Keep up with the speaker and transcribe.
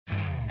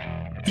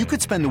You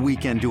could spend the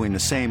weekend doing the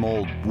same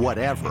old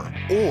whatever,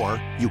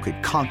 or you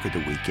could conquer the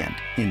weekend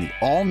in the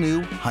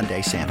all-new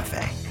Hyundai Santa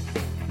Fe.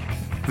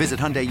 Visit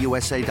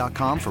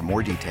HyundaiUSA.com for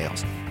more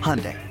details.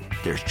 Hyundai,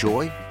 there's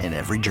joy in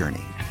every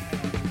journey.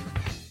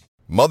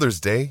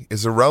 Mother's Day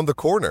is around the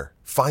corner.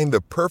 Find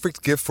the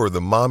perfect gift for the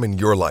mom in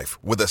your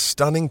life with a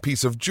stunning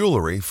piece of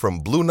jewelry from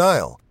Blue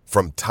Nile.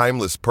 From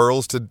timeless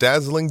pearls to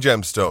dazzling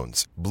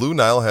gemstones, Blue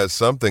Nile has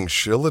something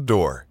she'll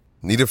adore.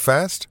 Need it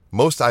fast?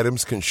 Most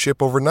items can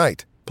ship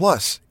overnight.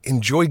 Plus,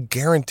 enjoy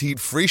guaranteed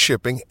free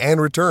shipping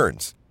and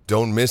returns.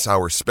 Don't miss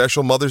our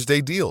special Mother's Day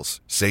deals.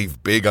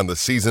 Save big on the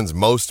season's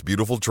most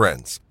beautiful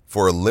trends.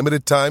 For a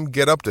limited time,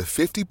 get up to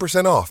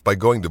 50% off by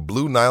going to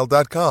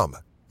BlueNile.com.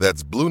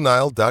 That's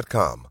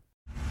BlueNile.com.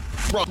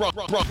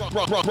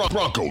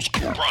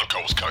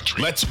 Broncos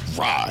country. Let's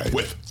ride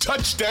with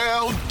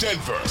Touchdown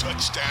Denver.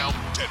 Touchdown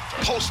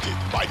Denver.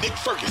 Hosted by Nick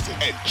Ferguson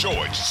and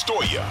George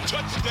Stoya.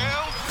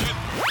 Touchdown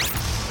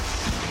Denver.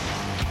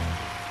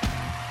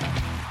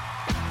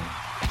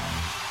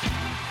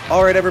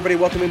 All right, everybody,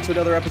 welcome into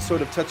another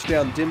episode of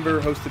Touchdown Denver,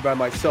 hosted by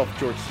myself,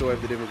 George Stoya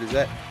of the Denver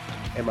Gazette,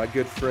 and my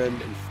good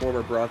friend and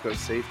former Broncos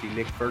safety,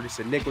 Nick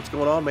Ferguson. Nick, what's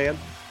going on, man?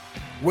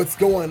 What's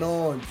going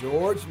on,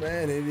 George?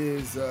 Man, it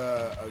is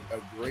a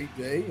great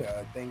day.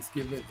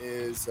 Thanksgiving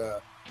is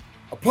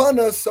upon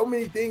us. So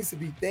many things to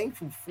be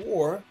thankful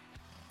for,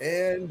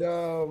 and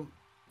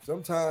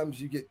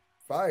sometimes you get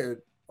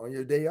fired on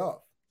your day off.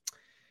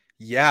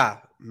 Yeah,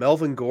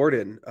 Melvin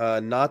Gordon,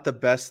 not the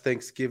best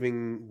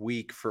Thanksgiving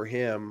week for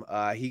him.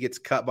 He gets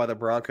cut by the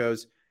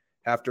Broncos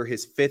after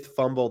his fifth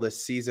fumble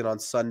this season on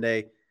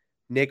Sunday.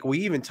 Nick, we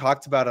even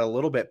talked about it a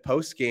little bit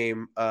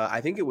post-game. I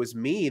think it was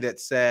me that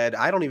said,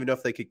 I don't even know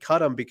if they could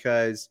cut him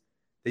because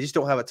they just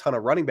don't have a ton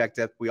of running back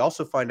depth. We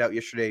also find out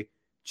yesterday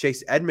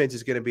Chase Edmonds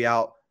is going to be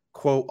out,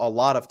 quote, a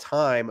lot of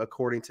time,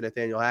 according to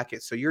Nathaniel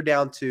Hackett. So you're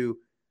down to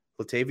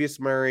Latavius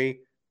Murray,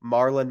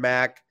 Marlon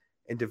Mack,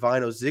 and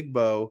Divine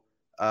Ozigbo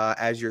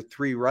as your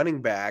three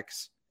running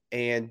backs.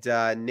 And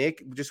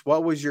Nick, just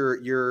what was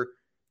your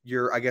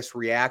I guess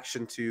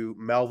reaction to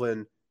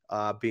Melvin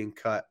being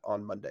cut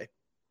on Monday?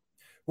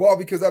 Well,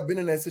 because I've been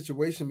in that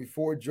situation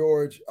before,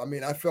 George. I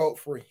mean, I felt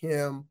for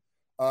him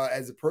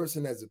as a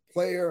person, as a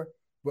player,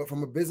 but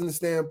from a business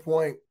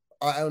standpoint,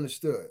 I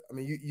understood. I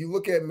mean, you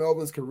look at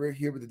Melvin's career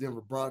here with the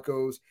Denver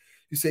Broncos,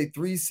 you say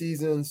 3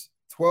 seasons,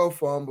 12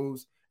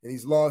 fumbles, and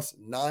he's lost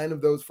 9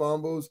 of those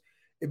fumbles.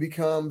 It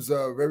becomes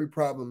very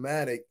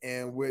problematic.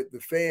 And with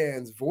the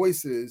fans'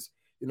 voices,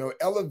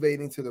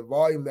 elevating to the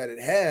volume that it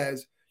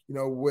has,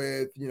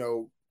 with,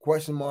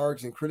 question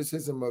marks and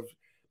criticism of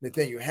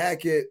Nathaniel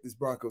Hackett, this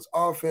Broncos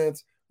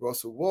offense,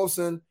 Russell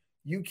Wilson,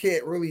 you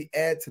can't really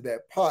add to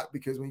that pot,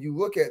 because when you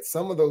look at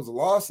some of those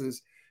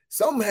losses,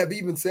 some have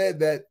even said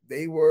that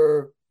they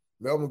were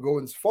Melvin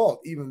Gordon's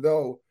fault, even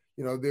though,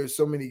 there's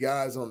so many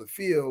guys on the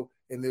field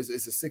and it's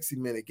a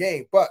 60-minute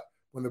game. But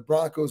when the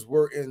Broncos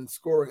were in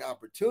scoring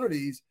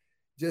opportunities,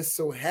 just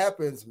so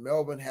happens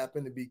Melvin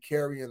happened to be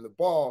carrying the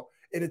ball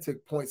and it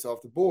took points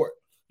off the board.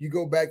 You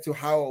go back to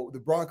how the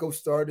Broncos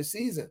started the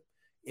season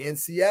in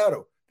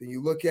Seattle. Then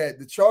you look at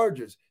the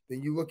Chargers.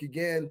 Then you look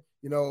again,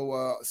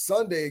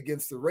 Sunday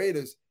against the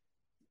Raiders.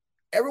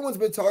 Everyone's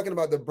been talking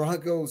about the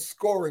Broncos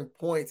scoring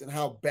points and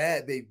how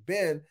bad they've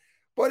been.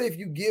 But if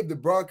you give the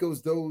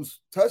Broncos those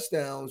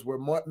touchdowns where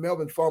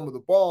Melvin fumbled the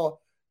ball,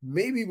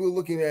 maybe we're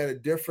looking at a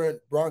different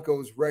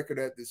Broncos record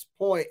at this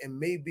point, and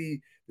maybe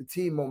the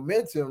team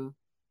momentum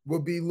will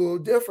be a little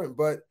different.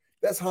 But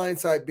that's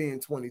hindsight being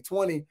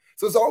 2020.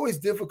 So it's always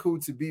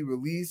difficult to be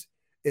released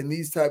in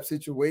these type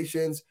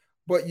situations,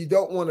 but you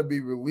don't want to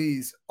be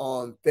released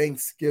on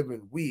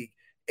Thanksgiving week.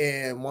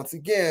 And once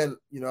again,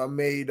 I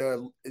made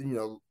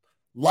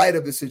light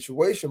of the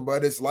situation,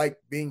 but it's like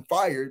being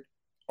fired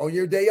on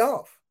your day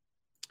off.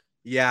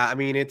 Yeah, I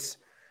mean, it's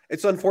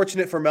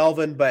unfortunate for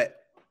Melvin, but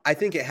I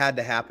think it had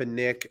to happen,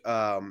 Nick.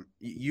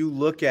 You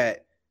look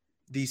at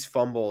these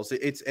fumbles,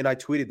 and I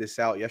tweeted this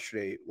out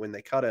yesterday when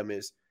they cut him,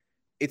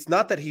 it's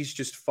not that he's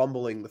just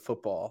fumbling the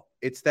football.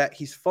 It's that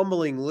he's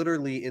fumbling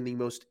literally in the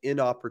most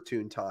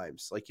inopportune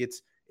times. Like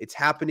it's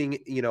happening,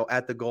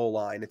 at the goal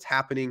line. It's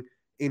happening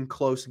in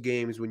close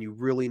games when you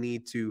really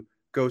need to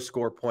go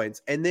score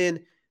points. And then,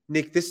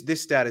 Nick,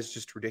 this stat is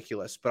just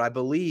ridiculous, but I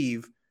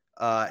believe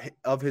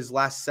of his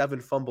last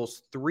 7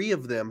 fumbles, 3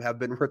 of them have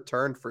been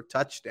returned for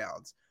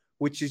touchdowns,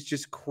 which is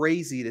just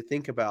crazy to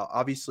think about.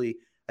 Obviously,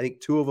 I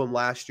think 2 of them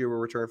last year were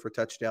returned for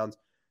touchdowns.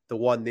 The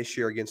one this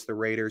year against the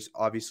Raiders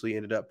obviously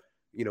ended up,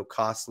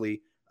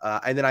 costly.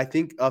 And then I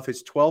think of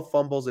his 12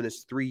 fumbles in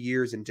his 3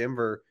 years in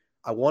Denver,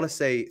 I want to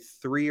say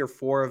 3 or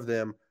 4 of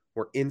them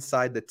were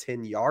inside the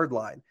 10-yard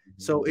line.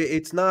 Mm-hmm. So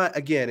it's not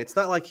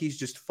like he's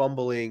just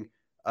fumbling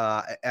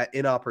at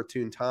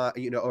inopportune time,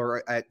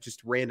 or at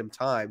just random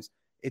times.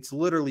 It's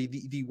literally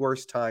the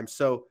worst time.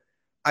 So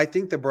I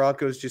think the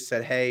Broncos just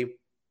said, hey,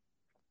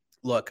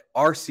 look,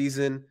 our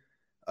season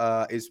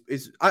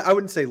is I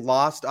wouldn't say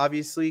lost,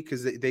 obviously,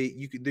 because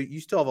you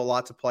still have a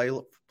lot to play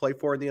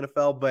for in the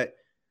NFL. But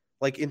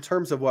like in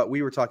terms of what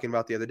we were talking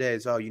about the other day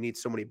is, you need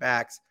so many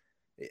backs.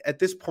 at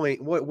this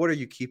point, what are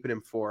you keeping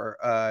him for?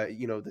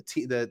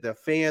 The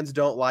fans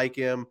don't like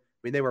him. I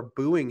mean, they were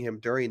booing him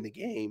during the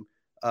game.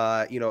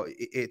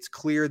 It's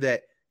clear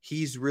that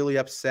he's really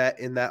upset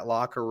in that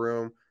locker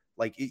room.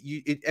 Like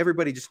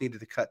everybody just needed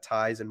to cut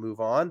ties and move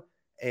on.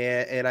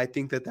 And I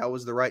think that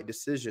was the right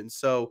decision.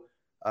 So,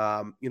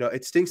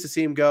 it stinks to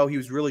see him go. He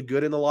was really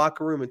good in the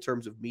locker room in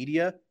terms of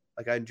media.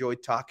 Like, I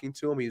enjoyed talking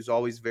to him. He was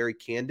always very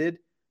candid.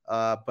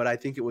 But I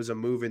think it was a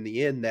move in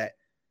the end that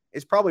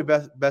is probably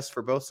best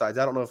for both sides.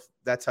 I don't know if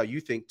that's how you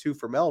think too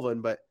for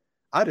Melvin, but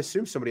I'd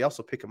assume somebody else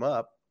will pick him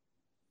up.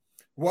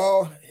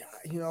 Well,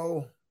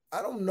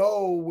 I don't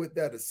know with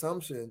that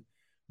assumption,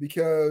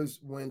 because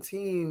when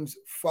teams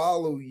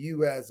follow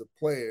you as a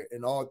player,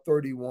 and all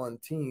 31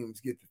 teams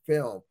get the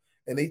film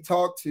and they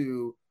talk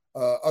to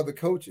other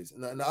coaches,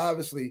 and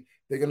obviously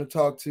they're going to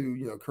talk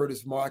to,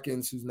 Curtis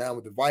Markins, who's now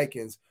with the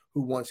Vikings,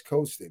 who once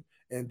coached him,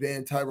 and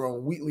then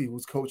Tyrone Wheatley,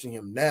 who's coaching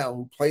him now,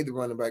 who played the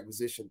running back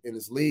position in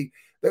this league.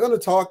 They're going to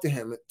talk to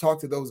him,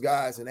 talk to those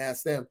guys, and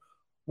ask them,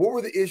 what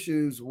were the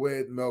issues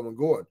with Melvin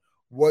Gordon?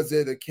 Was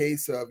it a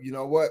case of,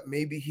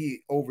 maybe he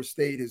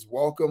overstayed his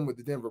welcome with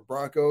the Denver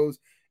Broncos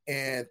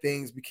and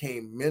things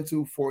became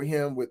mental for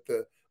him with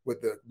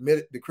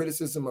the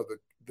criticism of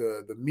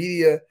the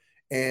media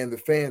and the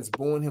fans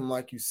booing him,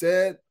 like you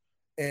said?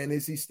 And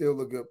is he still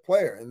a good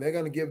player? And they're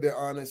going to give their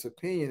honest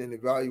opinion and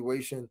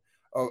evaluation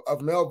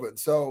of Melvin.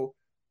 So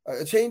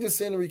a change of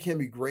scenery can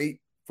be great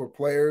for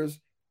players.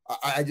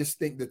 I just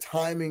think the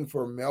timing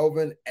for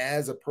Melvin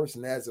as a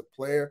person, as a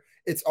player,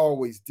 it's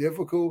always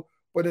difficult.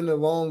 But in the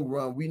long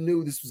run, we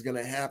knew this was going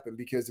to happen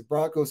because the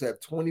Broncos have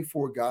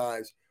 24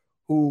 guys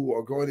who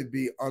are going to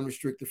be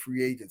unrestricted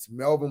free agents.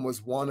 Melvin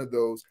was one of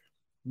those.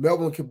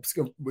 Melvin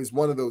was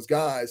one of those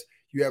guys.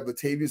 You have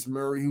Latavius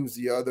Murray, who's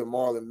the other,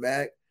 Marlon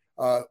Mack,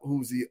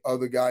 who's the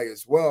other guy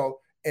as well.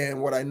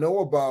 And what I know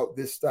about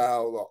this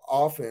style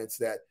of offense,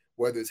 that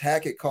whether it's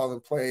Hackett calling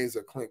plays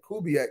or Clint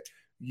Kubiak,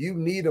 you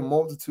need a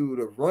multitude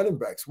of running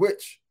backs,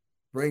 which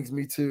brings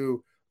me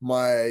to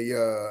my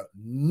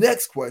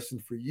next question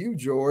for you,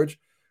 George.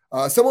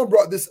 Someone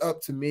brought this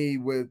up to me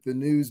with the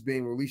news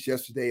being released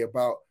yesterday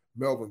about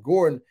Melvin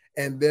Gordon,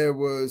 and there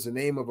was a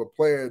name of a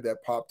player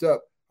that popped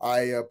up.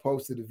 I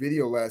posted a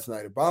video last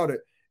night about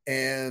it,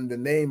 and the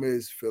name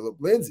is Philip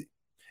Lindsay.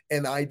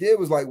 And the idea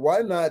was like, why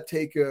not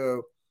take a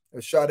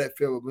shot at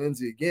Philip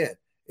Lindsay again?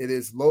 It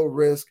is low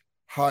risk,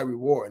 high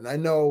reward. And I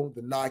know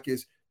the knock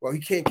is, well, he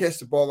can't catch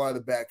the ball out of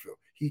the backfield.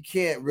 He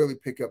can't really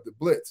pick up the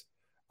blitz.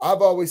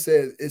 I've always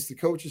said it's the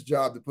coach's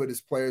job to put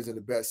his players in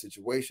the best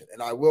situation.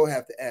 And I will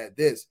have to add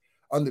this.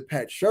 Under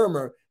Pat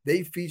Shurmur,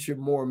 they featured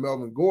more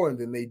Melvin Gordon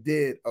than they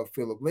did of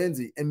Philip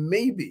Lindsay. And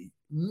maybe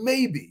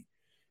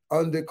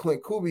under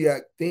Clint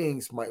Kubiak,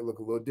 things might look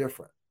a little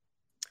different.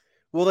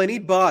 Well, they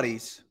need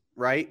bodies,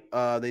 right?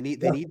 They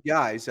need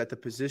guys at the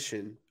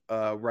position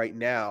right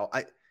now.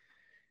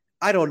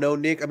 I don't know,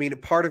 Nick. I mean,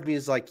 part of me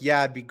is like,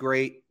 yeah, it'd be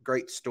great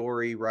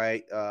story,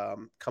 right?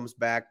 Comes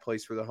back,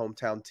 plays for the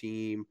hometown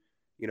team.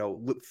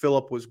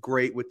 Philip was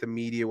great with the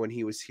media when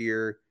he was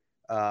here.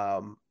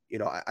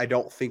 I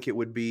don't think it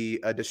would be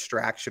a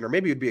distraction, or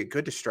maybe it'd be a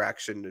good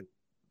distraction to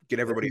get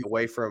everybody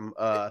away from.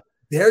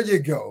 There you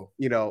go.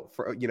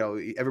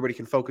 Everybody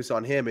can focus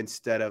on him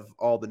instead of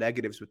all the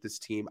negatives with this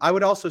team. I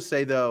would also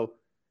say, though,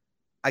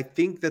 I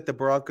think that the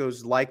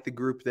Broncos like the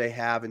group they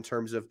have in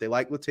terms of they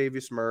like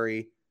Latavius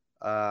Murray.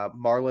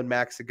 Marlon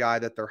Mack's a guy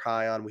that they're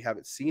high on. We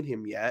haven't seen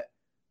him yet.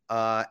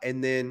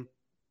 And then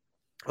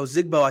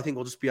Zigbo, I think,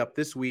 will just be up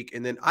this week.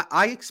 And then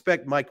I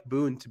expect Mike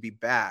Boone to be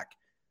back.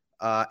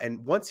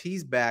 And once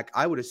he's back,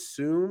 I would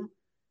assume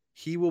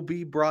he will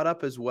be brought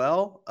up as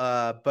well.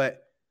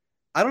 But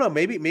I don't know.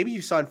 Maybe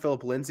you sign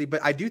Philip Lindsay,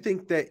 but I do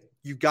think that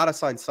you've got to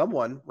sign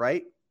someone,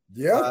 right?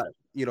 Yeah.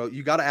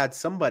 You got to add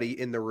somebody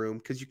in the room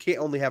because you can't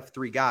only have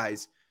three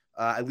guys,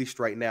 at least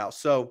right now.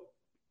 So,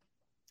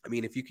 I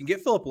mean, if you can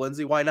get Philip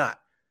Lindsay, why not?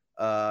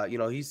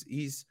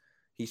 He's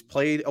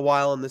played a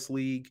while in this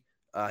league.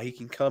 He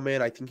can come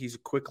in. I think he's a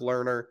quick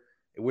learner.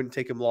 It wouldn't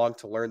take him long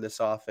to learn this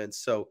offense.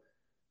 So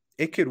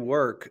it could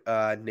work,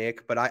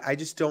 Nick, but I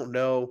just don't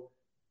know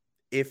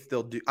if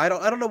they'll do. I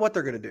don't know what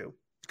they're going to do.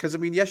 Because, I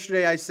mean,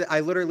 yesterday I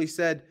literally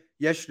said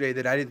yesterday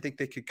that I didn't think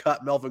they could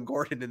cut Melvin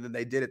Gordon, and then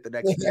they did it the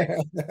next day.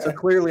 So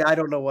clearly I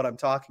don't know what I'm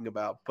talking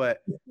about.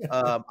 But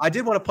I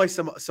did want to play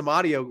some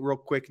audio real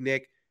quick,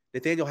 Nick.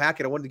 Nathaniel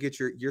Hackett, I wanted to get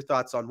your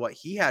thoughts on what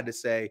he had to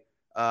say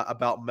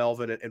about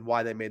Melvin and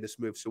why they made this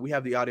move. So we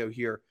have the audio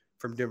here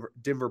from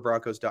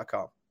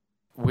DenverBroncos.com.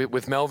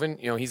 With Melvin,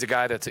 he's a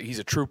guy he's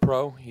a true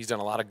pro. He's done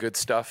a lot of good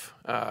stuff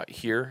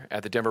here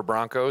at the Denver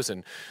Broncos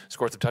and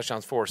scored some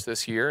touchdowns for us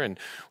this year. And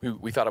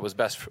we thought it was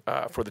best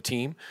for the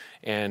team.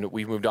 And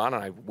we moved on,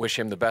 and I wish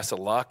him the best of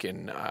luck.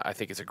 And I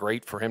think it's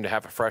great for him to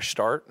have a fresh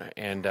start.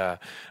 And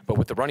but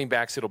with the running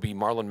backs, it'll be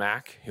Marlon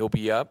Mack. He'll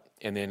be up.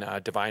 And then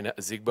Divine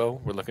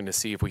Zigbo, we're looking to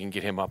see if we can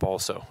get him up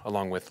also,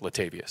 along with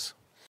Latavius.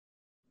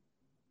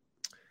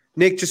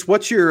 Nick, just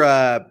what's your,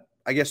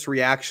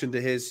 reaction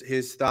to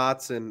his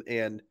thoughts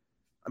and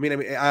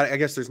I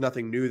guess there's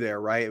nothing new there,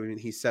 right? I mean,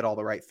 he said all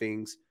the right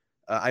things.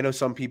 I know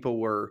some people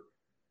were,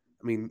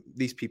 I mean,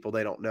 these people,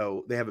 they don't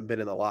know, they haven't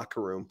been in the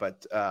locker room,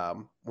 but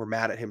were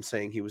mad at him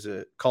saying he was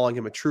calling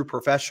him a true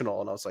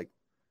professional. And I was like,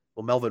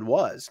 well, Melvin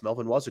was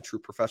a true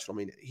professional. I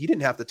mean, he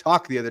didn't have to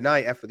talk the other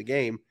night after the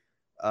game.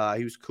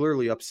 He was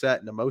clearly upset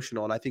and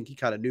emotional, and I think he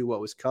kind of knew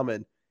what was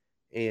coming,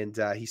 and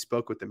he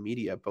spoke with the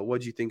media. But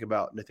what did you think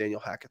about Nathaniel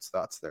Hackett's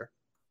thoughts there?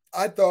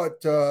 I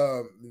thought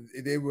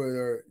they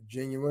were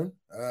genuine.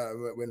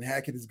 When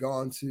Hackett has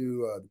gone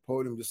to the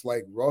podium, just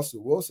like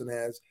Russell Wilson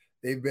has,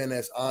 they've been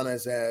as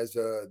honest as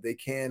they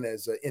can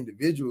as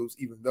individuals,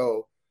 even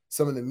though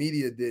some of the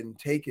media didn't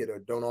take it or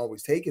don't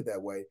always take it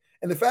that way.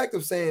 And the fact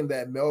of saying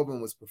that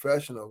Melvin was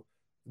professional,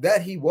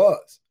 that he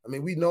was. I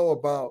mean, we know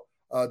about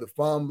the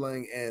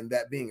fumbling and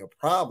that being a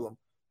problem,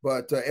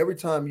 but every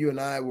time you and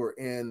I were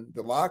in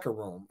the locker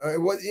room, it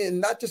was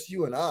not just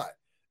you and I,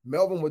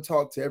 Melvin would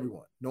talk to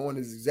everyone, knowing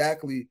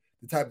exactly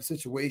the type of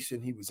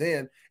situation he was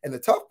in. And the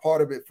tough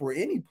part of it for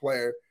any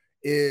player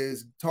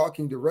is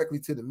talking directly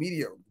to the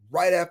media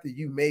right after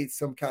you made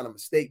some kind of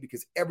mistake,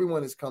 because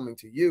everyone is coming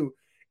to you.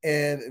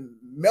 And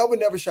Melvin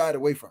never shied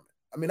away from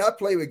it. I mean, I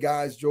play with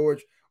guys,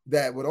 George,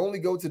 that would only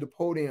go to the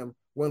podium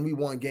when we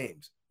won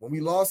games. When we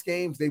lost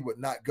games, they would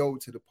not go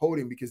to the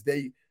podium because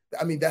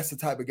that's the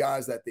type of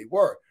guys that they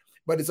were.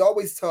 But it's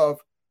always tough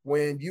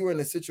when you're in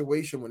a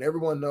situation when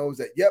everyone knows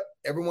that, yep,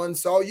 everyone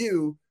saw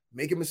you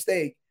make a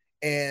mistake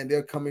and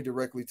they're coming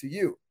directly to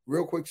you.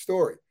 Real quick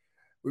story.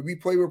 We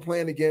were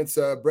playing against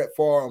Brett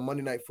Favre on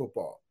Monday Night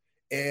Football.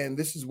 And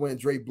this is when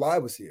Dre Bly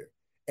was here.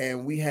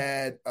 And we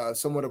had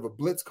somewhat of a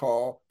blitz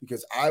call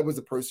because I was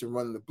the person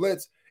running the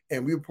blitz.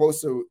 And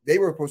they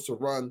were supposed to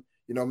run,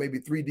 maybe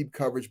 3 deep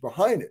coverage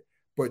behind it.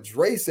 But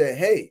Dre said,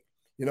 hey,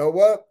 you know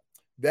what?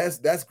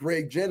 That's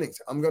Greg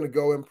Jennings. I'm going to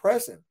go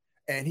impress him.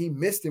 And he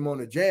missed him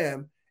on a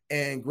jam.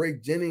 And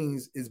Greg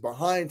Jennings is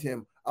behind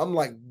him. I'm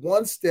like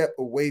one step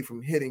away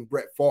from hitting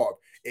Brett Favre.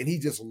 And he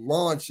just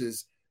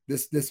launches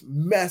this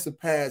massive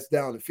pass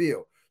down the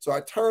field. So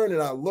I turn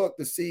and I look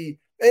to see,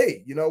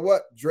 hey, you know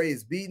what? Dre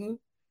is beaten.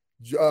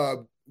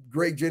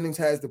 Greg Jennings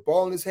has the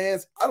ball in his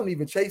hands. I don't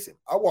even chase him.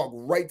 I walk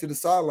right to the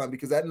sideline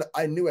because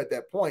I knew at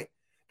that point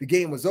the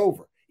game was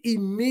over.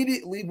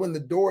 Immediately when the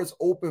doors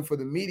open for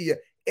the media,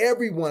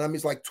 everyone,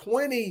 it's like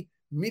 20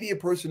 media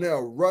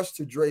personnel rushed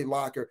to Dre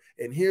locker.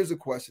 And here's a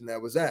question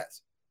that was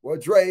asked. Well,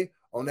 Dre,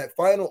 on that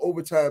final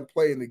overtime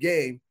play in the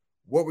game,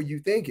 what were you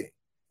thinking?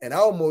 And I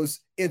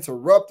almost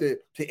interrupted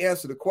to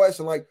answer the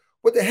question like,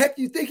 what the heck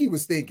do you think he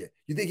was thinking?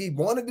 You think he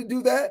wanted to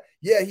do that?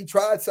 Yeah, he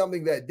tried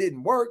something that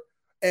didn't work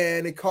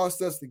and it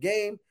cost us the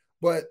game.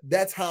 But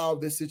that's how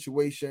this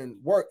situation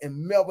worked.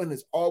 And Melvin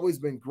has always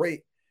been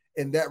great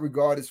in that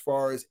regard as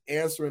far as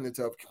answering the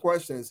tough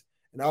questions.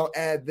 And I'll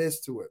add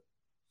this to it.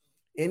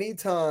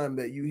 Anytime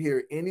that you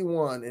hear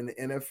anyone in the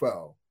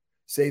NFL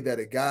say that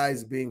a guy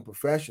is being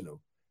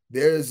professional,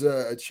 there's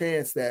a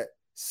chance that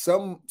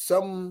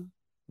some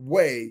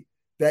way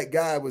that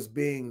guy was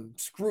being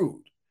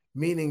screwed,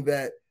 meaning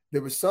that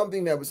there was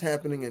something that was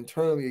happening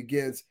internally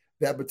against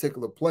that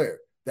particular player.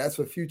 That's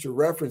for future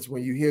reference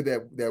when you hear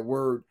that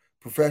word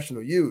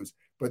professional used.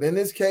 But in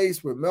this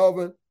case with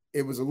Melvin,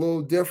 it was a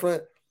little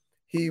different.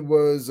 He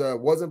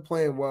wasn't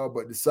playing well,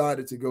 but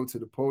decided to go to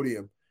the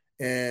podium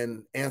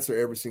and answer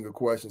every single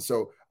question.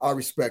 So I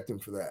respect him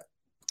for that.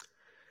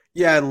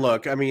 Yeah, and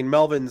look,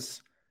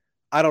 Melvin's,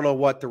 I don't know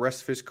what the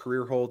rest of his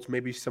career holds.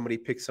 Maybe somebody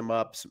picks him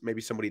up,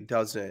 maybe somebody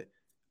doesn't.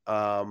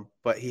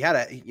 But he's had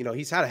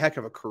a heck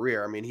of a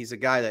career. He's a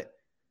guy that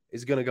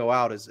is going to go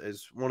out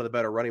as one of the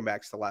better running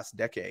backs the last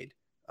decade.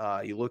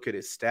 You look at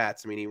his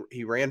stats.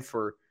 He ran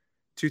for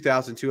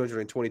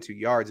 2,222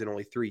 yards in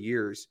only 3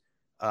 years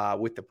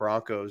with the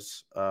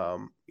Broncos.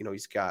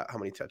 He's got how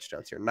many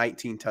touchdowns here?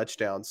 19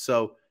 touchdowns.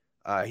 So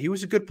he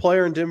was a good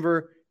player in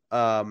Denver.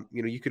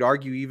 You could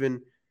argue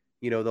even,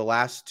 the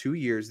last 2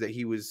 years that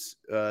he was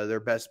their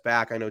best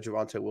back. I know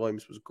Javonte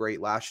Williams was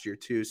great last year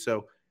too.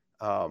 So,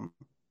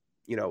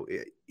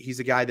 he's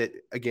a guy that,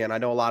 again, I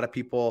know a lot of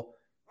people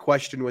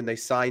questioned when they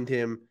signed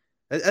him.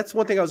 That's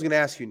one thing I was going to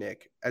ask you,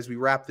 Nick, as we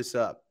wrap this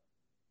up.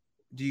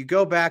 Do you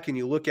go back and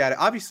you look at it?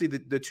 Obviously,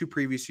 the 2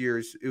 previous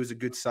years, it was a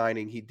good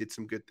signing. He did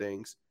some good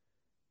things.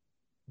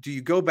 Do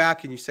you go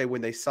back and you say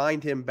when they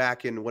signed him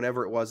back in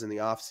whenever it was in the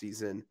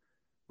offseason,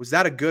 was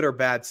that a good or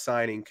bad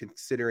signing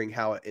considering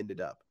how it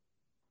ended up?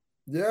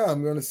 Yeah,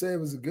 I'm going to say it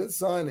was a good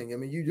signing.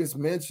 You just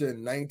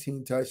mentioned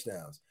 19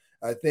 touchdowns.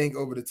 I think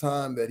over the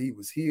time that he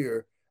was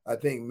here, I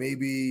think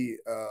maybe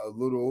a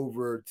little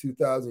over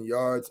 2,000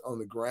 yards on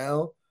the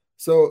ground.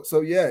 So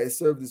yeah, it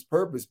served its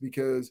purpose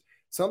because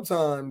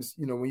sometimes,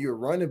 when you're a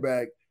running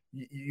back,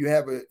 you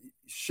have a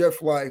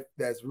shelf life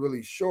that's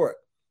really short.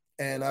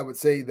 And I would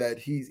say that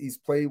he's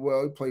played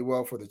well. He played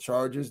well for the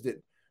Chargers.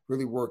 Didn't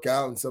really work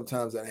out, and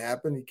sometimes that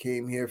happened. He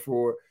came here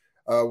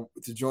to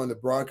join the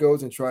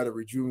Broncos and try to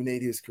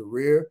rejuvenate his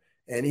career.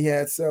 And he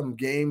had some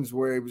games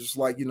where it was just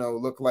like,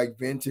 looked like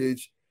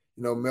vintage,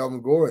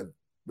 Melvin Gordon.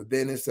 But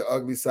then it's the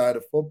ugly side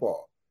of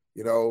football.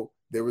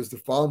 There was the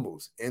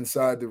fumbles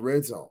inside the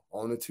red zone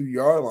on the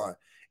 2-yard line.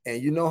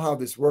 And you know how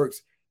this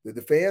works. that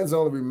the fans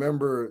only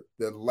remember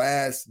the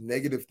last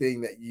negative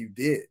thing that you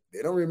did.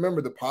 They don't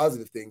remember the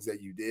positive things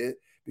that you did,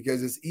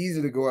 because it's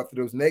easy to go after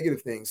those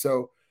negative things.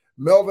 So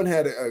Melvin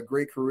had a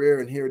great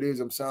career, and here it is.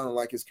 I'm sounding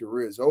like his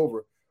career is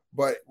over.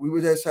 But we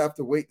would just have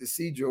to wait to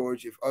see,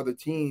 George, if other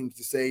teams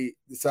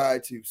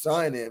decide to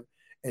sign him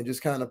and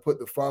just kind of put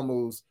the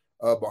fumbles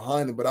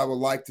behind him. But I would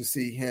like to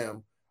see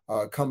him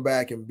come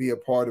back and be a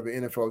part of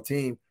an NFL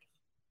team,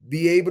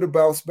 be able to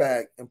bounce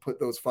back and put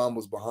those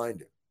fumbles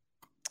behind him.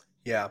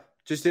 Yeah,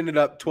 just ended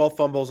up 12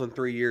 fumbles in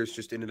 3 years,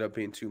 just ended up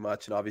being too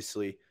much. And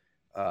obviously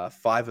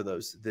 5 of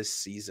those this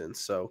season.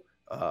 So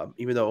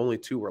even though only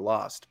 2 were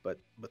lost, but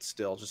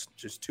still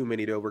just too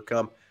many to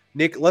overcome.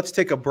 Nick, let's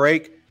take a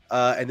break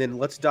and then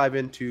let's dive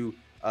into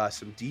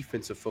some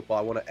defensive football.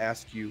 I want to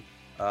ask you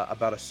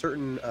about a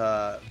certain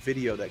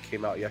video that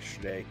came out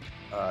yesterday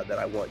that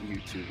I want you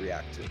to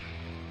react to.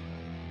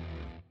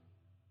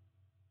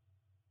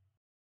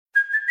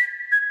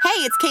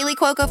 Hey, it's Kaylee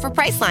Cuoco for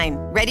Priceline.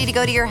 Ready to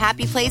go to your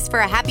happy place for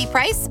a happy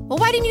price? Well,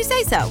 why didn't you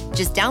say so?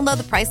 Just download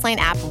the Priceline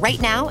app right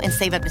now and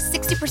save up to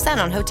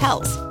 60% on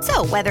hotels.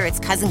 So whether it's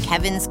Cousin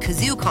Kevin's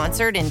Kazoo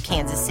Concert in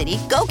Kansas City,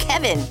 go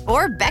Kevin,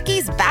 or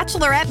Becky's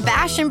Bachelorette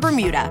Bash in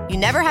Bermuda, you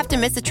never have to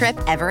miss a trip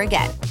ever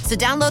again. So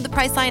download the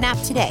Priceline app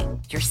today.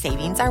 Your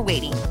savings are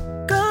waiting.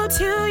 Go to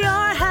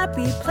your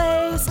happy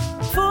place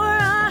for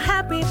a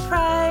happy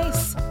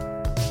price.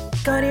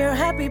 Go to your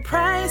happy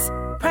price,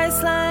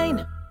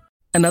 Priceline.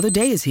 Another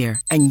day is here,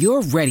 and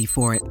you're ready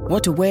for it.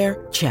 What to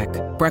wear? Check.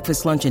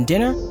 Breakfast, lunch, and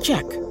dinner?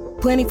 Check.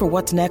 Planning for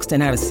what's next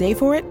and how to save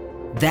for it?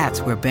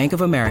 That's where Bank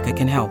of America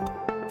can help.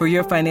 For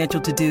your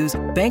financial to-dos,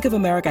 Bank of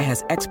America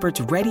has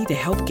experts ready to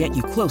help get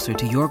you closer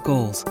to your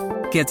goals.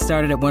 Get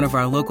started at one of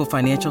our local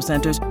financial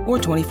centers or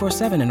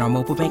 24/7 in our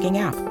mobile banking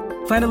app.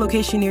 Find a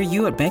location near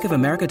you at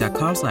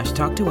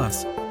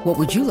bankofamerica.com/talktous. What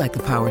would you like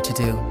the power to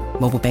do?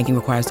 Mobile banking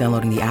requires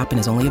downloading the app and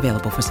is only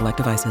available for select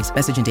devices.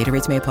 Message and data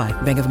rates may apply.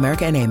 Bank of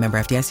America NA, member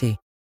FDIC.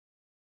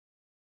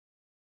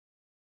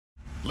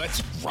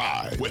 Let's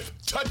ride with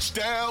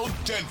Touchdown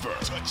Denver.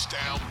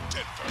 Touchdown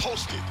Denver.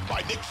 Hosted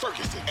by Nick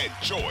Ferguson and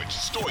George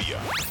Stoia.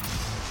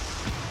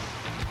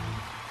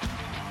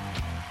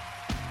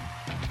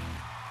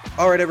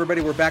 All right,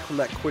 everybody, we're back from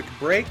that quick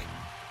break.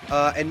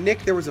 And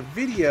Nick, there was a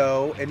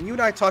video, and you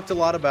and I talked a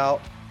lot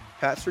about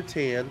Pat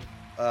Surtain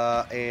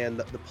and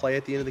the play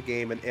at the end of the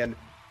game. And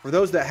for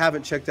those that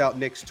haven't checked out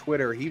Nick's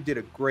Twitter, he did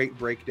a great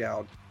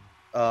breakdown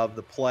of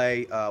the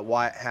play,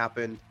 why it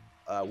happened,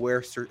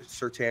 where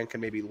Surtain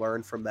can maybe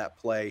learn from that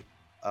play,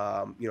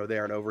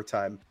 there in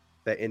overtime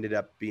that ended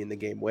up being the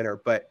game winner.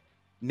 But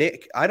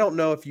Nick, I don't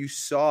know if you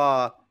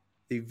saw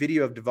the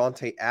video of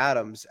Davante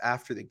Adams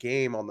after the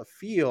game on the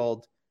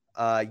field,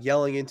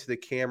 yelling into the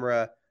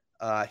camera,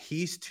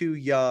 he's too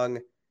young,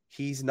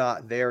 he's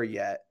not there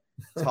yet,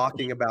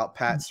 talking about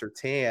Pat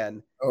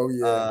Surtain. Oh,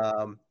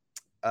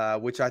 yeah.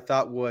 Which I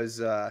thought was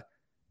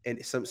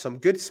and some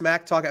good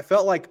smack talk. I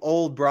felt like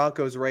old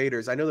Broncos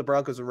Raiders. I know the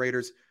Broncos and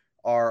Raiders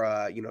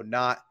are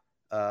not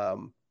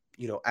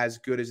as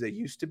good as they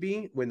used to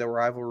be when the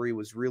rivalry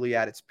was really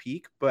at its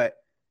peak, but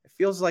it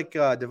feels like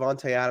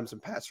Davante Adams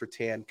and Pat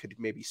Surtain could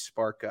maybe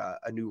spark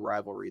a new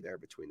rivalry there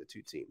between the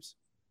two teams.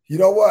 You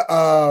know what?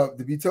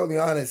 To be totally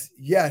honest,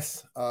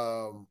 yes.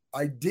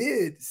 I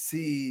did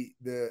see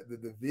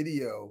the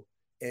video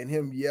and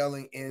him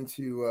yelling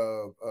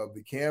into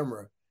the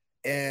camera.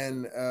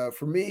 And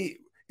for me,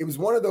 it was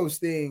one of those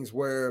things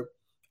where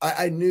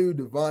I knew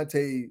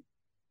Davante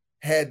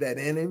had that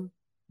in him.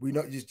 We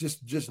know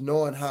just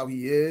knowing how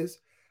he is.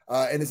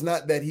 And it's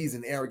not that he's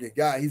an arrogant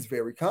guy. He's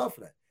very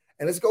confident.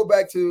 And let's go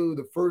back to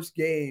the first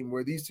game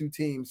where these two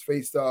teams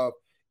faced off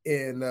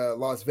in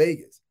Las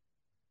Vegas.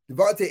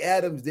 Davante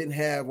Adams didn't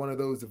have one of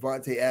those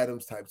Davante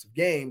Adams types of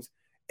games.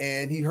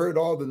 And he heard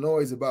all the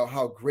noise about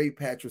how great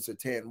Patrick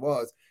Surtain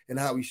was and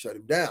how he shut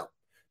him down.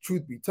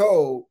 Truth be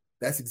told,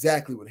 that's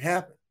exactly what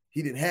happened.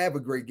 He didn't have a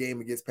great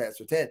game against Pat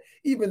Surtain,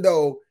 even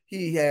though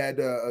he had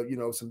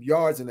some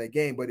yards in that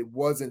game, but it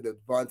wasn't the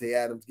Davante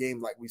Adams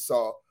game like we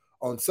saw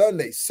on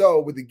Sunday.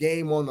 So with the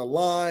game on the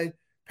line,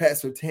 Pat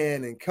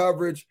Surtain in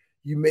coverage,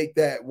 you make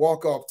that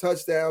walk-off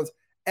touchdowns.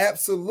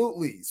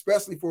 Absolutely,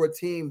 especially for a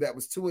team that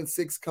was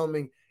 2-6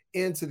 coming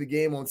into the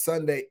game on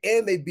Sunday,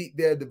 and they beat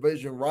their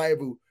division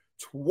rival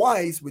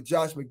twice with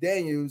Josh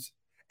McDaniels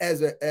as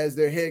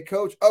their head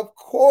coach. Of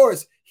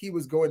course, he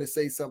was going to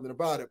say something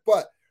about it,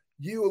 but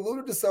you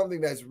alluded to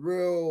something that's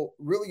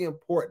really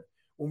important.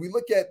 When we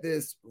look at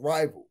this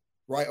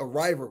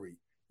rivalry,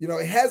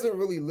 it hasn't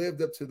really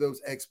lived up to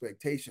those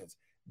expectations.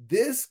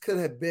 This could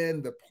have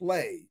been the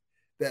play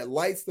that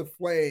lights the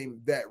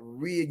flame that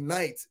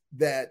reignites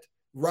that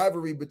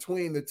rivalry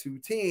between the two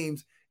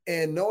teams.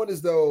 And knowing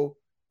as though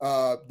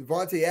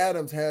Davante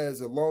Adams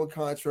has a long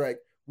contract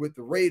with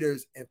the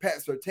Raiders and Pat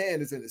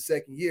Surtain is in his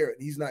second year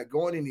and he's not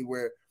going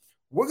anywhere,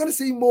 we're going to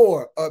see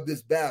more of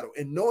this battle.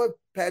 And knowing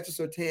Patrick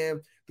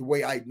Surtain the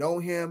way I know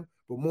him,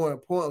 but more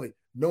importantly,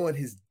 knowing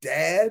his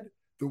dad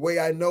the way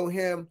I know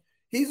him,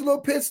 he's a little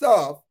pissed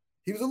off.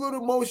 He was a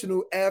little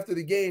emotional after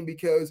the game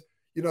because,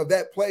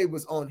 that play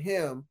was on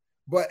him.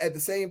 But at the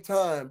same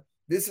time,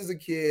 this is a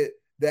kid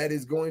that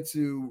is going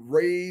to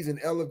raise and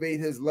elevate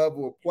his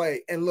level of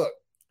play. And look,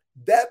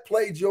 that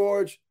play,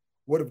 George,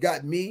 would have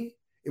got me.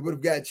 It would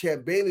have got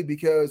Champ Bailey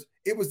because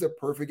it was the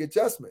perfect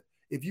adjustment.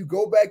 If you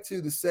go back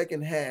to the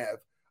second half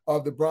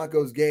of the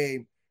Broncos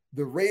game,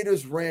 the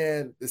Raiders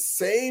ran the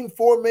same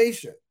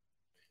formation,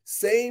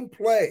 same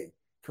play.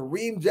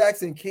 Kareem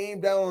Jackson came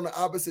down on the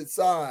opposite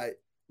side,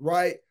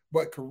 right?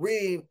 But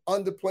Kareem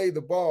underplayed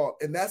the ball,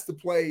 and that's the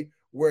play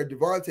where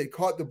Devontae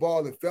caught the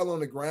ball and fell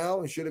on the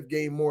ground and should have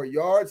gained more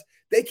yards.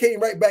 They came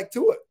right back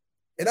to it.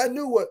 And I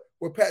knew what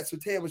Pat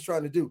Surtain was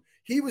trying to do.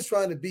 He was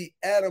trying to beat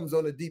Adams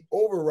on a deep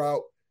over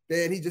route,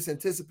 then he just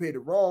anticipated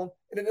wrong,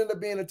 and it ended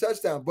up being a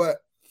touchdown. But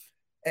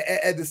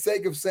at the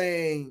sake of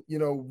saying,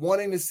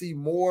 wanting to see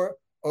more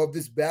of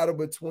this battle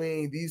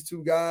between these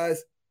two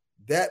guys,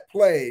 that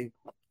play,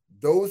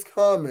 those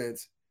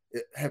comments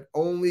have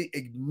only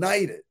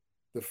ignited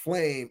the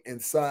flame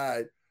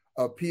inside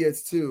of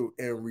PS2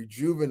 and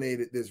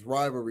rejuvenated this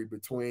rivalry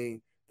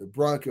between the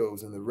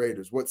Broncos and the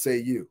Raiders. What say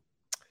you?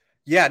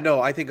 Yeah,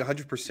 no, I think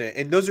 100%.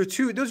 And those are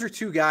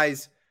two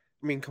guys.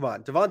 I mean, come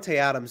on. Davante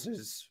Adams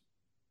is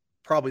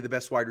probably the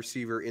best wide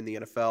receiver in the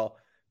NFL.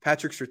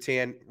 Patrick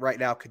Surtain right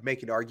now could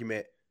make an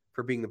argument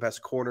for being the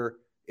best corner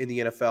in the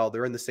NFL.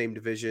 They're in the same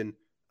division.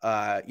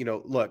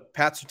 Look,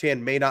 Pat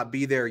Surtain may not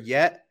be there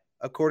yet,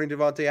 according to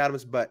Davante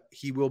Adams, but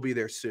he will be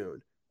there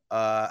soon.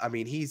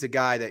 He's a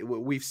guy that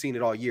we've seen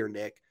it all year,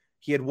 Nick.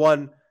 He had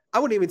one, I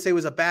wouldn't even say it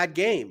was a bad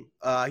game.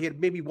 He had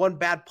maybe one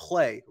bad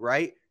play,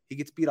 right? He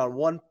gets beat on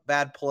one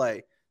bad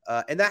play.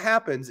 And that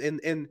happens.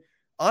 And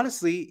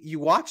honestly, you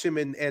watch him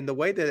and the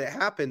way that it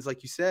happens,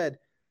 like you said,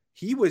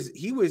 he was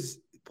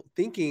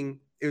thinking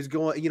it was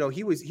going,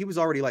 he was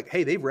already like,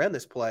 hey, they've ran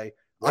this play.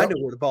 Yep. I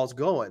know where the ball's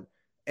going.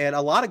 And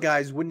a lot of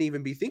guys wouldn't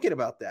even be thinking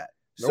about that.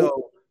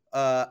 Nope.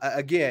 So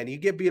again, you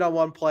get beat on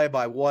one play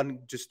by one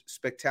just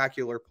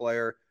spectacular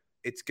player.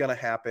 It's going to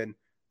happen.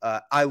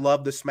 I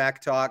love the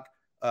smack talk.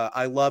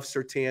 I love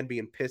Surtain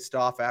being pissed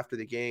off after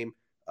the game.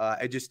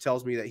 It just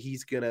tells me that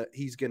he's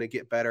gonna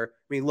get better.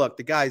 I mean, look,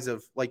 the guy's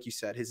of, like you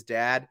said, his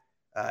dad.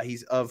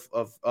 He's of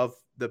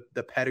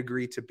the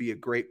pedigree to be a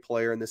great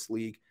player in this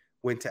league.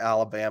 Went to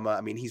Alabama.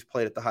 I mean, he's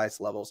played at the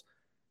highest levels.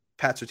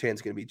 Pat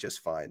Surtain's going to be just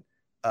fine.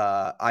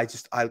 I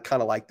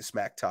kind of like the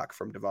smack talk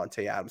from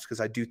Davante Adams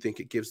because I do think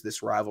it gives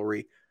this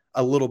rivalry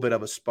a little bit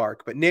of a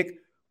spark. But Nick,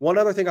 one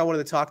other thing I wanted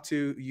to talk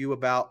to you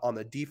about on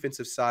the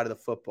defensive side of the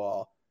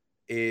football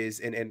is,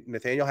 and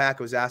Nathaniel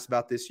Hackett was asked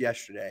about this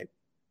yesterday,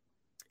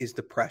 is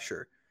the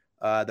pressure.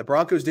 The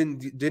Broncos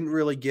didn't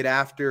really get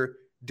after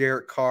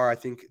Derek Carr. I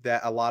think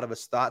that a lot of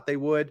us thought they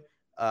would.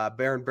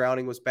 Baron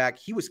Browning was back.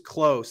 He was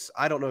close.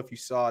 I don't know if you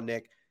saw,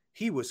 Nick.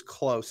 He was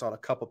close on a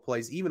couple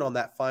plays. Even on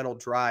that final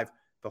drive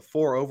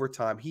before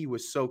overtime, he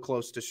was so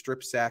close to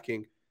strip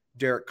sacking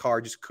Derek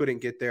Carr. Just couldn't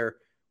get there.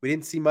 We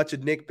didn't see much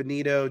of Nick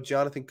Bonito,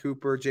 Jonathan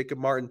Cooper, Jacob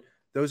Martin,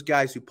 those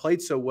guys who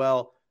played so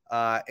well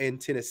in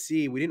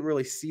Tennessee. We didn't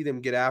really see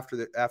them get after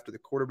the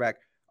quarterback.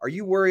 Are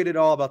you worried at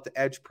all about the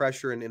edge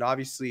pressure? And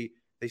obviously,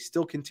 they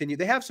still continue.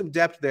 They have some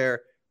depth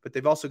there, but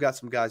they've also got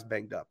some guys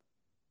banged up.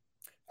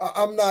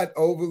 I'm not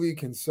overly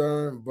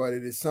concerned, but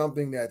it is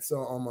something that's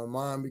on my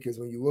mind because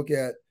when you look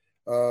at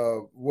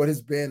what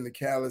has been the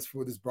catalyst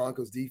for this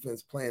Broncos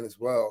defense playing as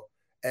well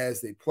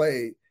as they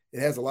played, it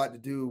has a lot to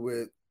do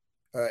with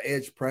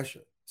edge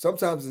pressure.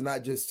 Sometimes it's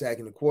not just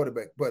sacking the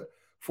quarterback, but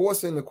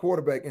forcing the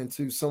quarterback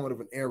into somewhat of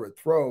an error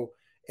throw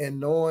and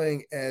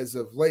knowing as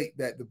of late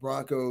that the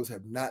Broncos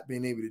have not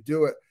been able to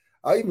do it.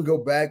 I'll even go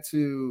back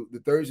to the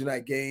Thursday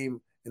night game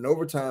in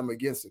overtime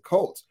against the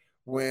Colts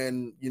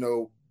when,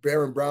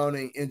 Baron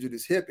Browning injured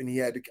his hip and he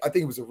had to, I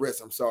think it was a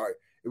wrist. I'm sorry.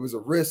 It was a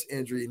wrist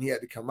injury and he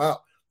had to come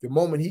out. The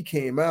moment he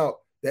came out,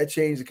 that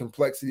changed the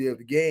complexity of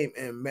the game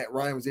and Matt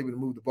Ryan was able to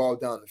move the ball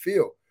down the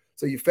field.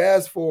 So you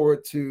fast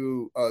forward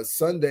to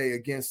Sunday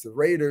against the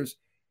Raiders,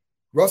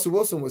 Russell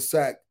Wilson was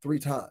sacked 3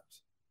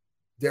 times.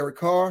 Derek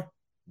Carr,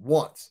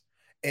 once.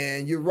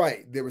 And you're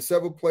right. There were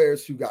several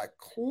players who got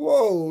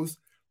close,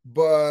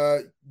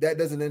 but that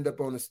doesn't end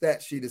up on the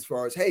stat sheet as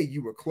far as, hey,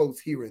 you were close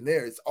here and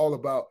there. It's all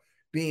about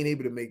being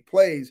able to make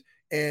plays.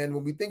 And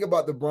when we think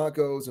about the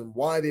Broncos and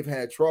why they've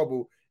had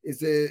trouble, is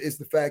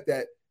the fact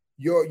that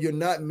you're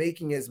not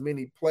making as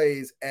many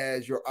plays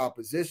as your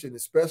opposition,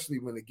 especially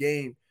when the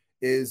game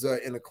is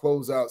in a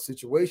closeout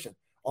situation.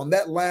 On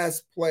that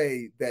last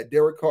play that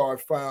Derek Carr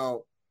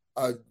found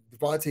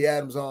Davante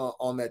Adams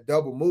on that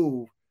double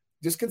move,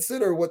 just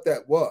consider what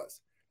that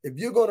was. If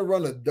you're going to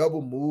run a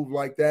double move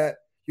like that,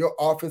 your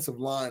offensive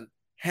line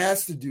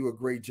has to do a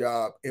great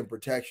job in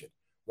protection.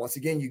 Once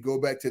again, you go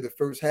back to the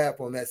first half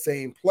on that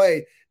same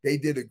play, they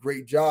did a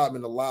great job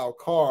and allowed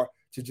Carr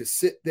to just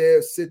sit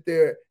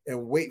there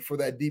and wait for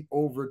that deep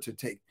over to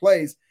take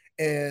place.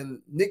 And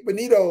Nick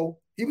Bonito,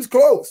 he was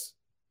close.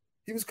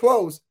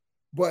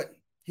 But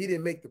he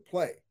didn't make the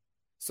play.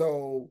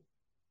 So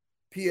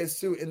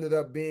PS2 ended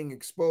up being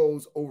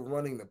exposed,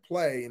 overrunning the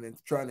play and then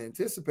trying to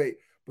anticipate,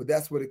 but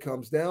that's what it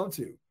comes down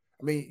to.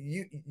 I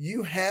mean,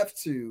 you have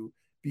to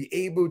be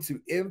able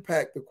to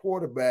impact the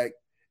quarterback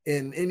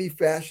in any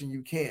fashion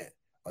you can,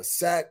 a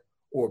sack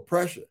or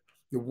pressure.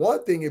 The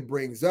one thing it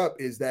brings up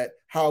is that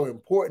how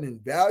important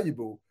and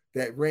valuable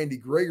that Randy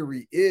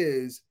Gregory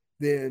is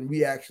than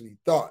we actually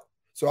thought.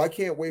 So I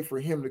can't wait for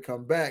him to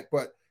come back.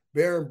 But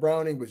Baron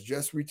Browning was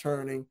just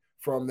returning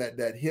from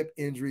that hip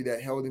injury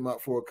that held him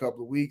out for a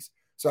couple of weeks.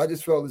 So I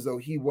just felt as though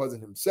he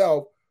wasn't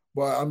himself.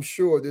 But I'm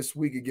sure this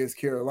week against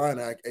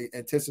Carolina, I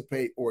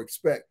anticipate or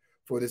expect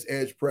for this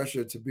edge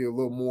pressure to be a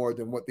little more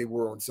than what they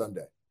were on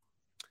Sunday.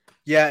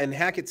 Yeah, and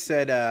Hackett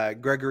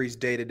said Gregory's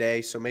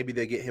day-to-day, so maybe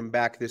they get him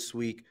back this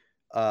week.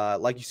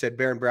 Like you said,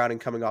 Baron Browning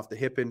coming off the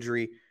hip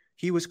injury.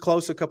 He was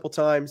close a couple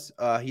times.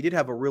 He did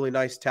have a really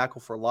nice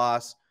tackle for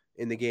loss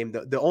in the game.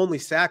 The only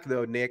sack,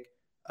 though, Nick,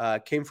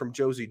 came from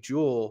Josie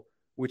Jewell,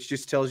 which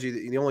just tells you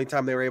that the only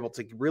time they were able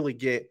to really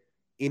get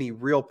any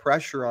real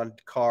pressure on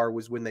Carr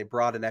was when they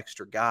brought an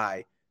extra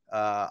guy,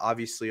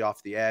 obviously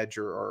off the edge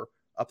or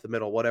up the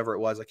middle, whatever it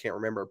was. I can't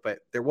remember. But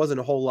there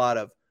wasn't a whole lot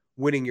of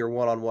winning your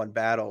one-on-one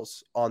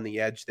battles on the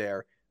edge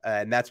there,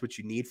 and that's what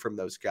you need from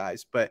those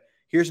guys. But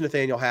here's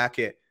Nathaniel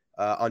Hackett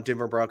on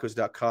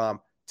DenverBroncos.com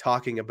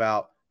talking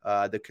about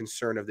the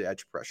concern of the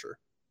edge pressure.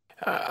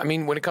 I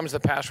mean, when it comes to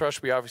the pass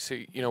rush, we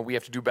obviously, we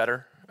have to do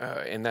better,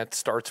 and that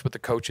starts with the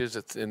coaches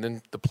and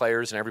then the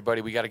players and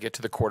everybody. We got to get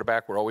to the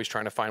quarterback. We're always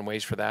trying to find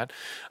ways for that.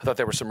 I thought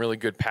there were some really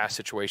good pass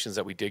situations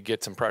that we did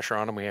get some pressure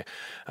on him.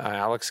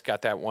 Alex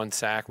got that one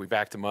sack. We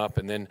backed him up,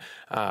 and then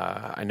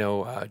I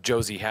know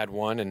Josie had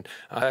one, and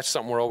that's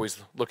something we're always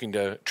looking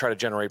to try to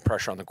generate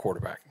pressure on the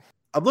quarterback.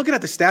 I'm looking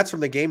at the stats from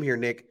the game here,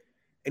 Nick,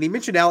 and he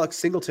mentioned Alex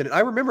Singleton. And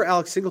I remember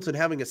Alex Singleton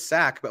having a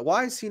sack, but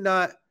why is he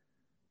not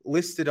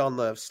listed on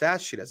the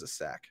stat sheet as a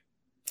sack?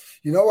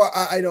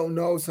 I don't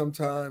know.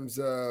 Sometimes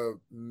that,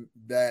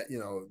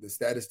 the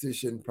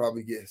statistician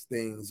probably gets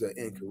things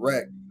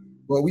incorrect.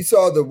 But we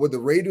saw what the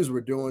Raiders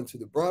were doing to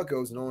the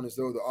Broncos, knowing as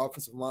though the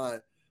offensive line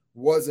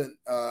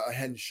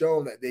hadn't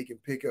shown that they can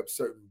pick up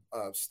certain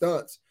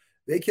stunts.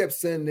 They kept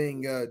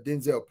sending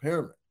Denzel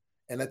Perriman,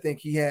 and I think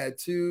he had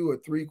 2 or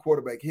 3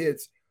 quarterback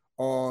hits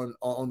on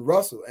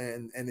Russell,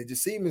 and it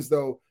just seemed as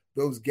though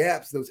those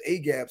A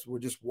gaps were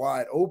just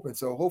wide open.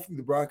 So hopefully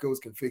the Broncos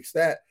can fix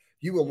that.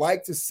 You would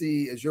like to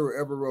see Ejiro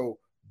Evero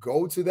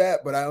go to that,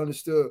 but I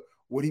understood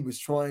what he was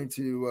trying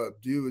to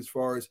do as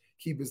far as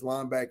keep his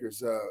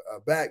linebackers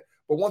back.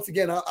 But once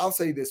again, I'll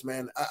say this,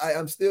 man.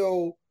 I'm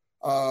still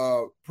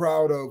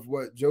proud of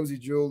what Josie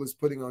Jewell is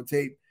putting on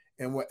tape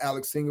and what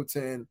Alex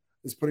Singleton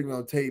is putting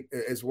on tape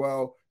as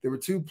well. There were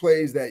 2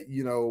 plays that,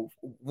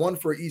 one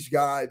for each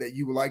guy that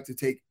you would like to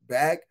take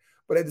back.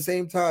 But at the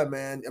same time,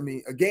 man, I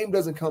mean, a game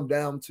doesn't come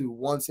down to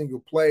one single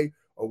play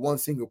or one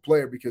single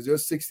player because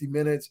there's 60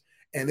 minutes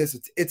and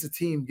it's a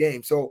team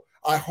game. So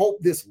I hope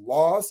this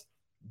loss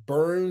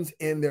burns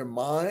in their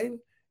mind.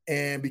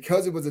 And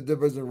because it was a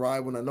division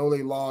rival, I know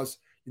they lost,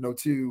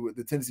 to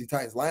the Tennessee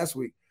Titans last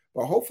week,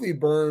 but hopefully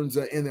it burns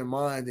in their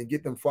mind and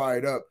get them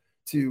fired up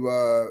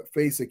to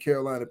face a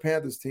Carolina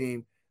Panthers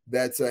team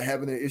that's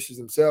having their issues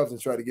themselves and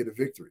try to get a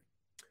victory.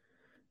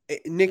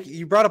 Nick,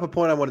 you brought up a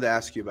point I wanted to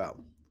ask you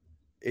about.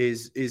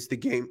 Is the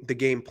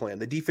game plan,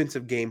 the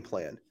defensive game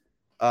plan.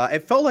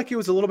 It felt like it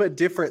was a little bit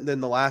different than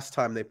the last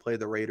time they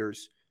played the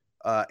Raiders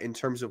in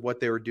terms of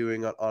what they were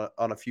doing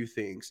on a few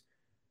things.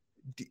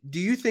 Do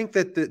you think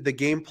that the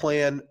game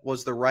plan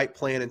was the right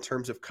plan in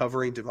terms of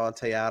covering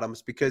Davante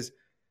Adams? Because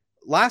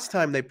last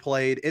time they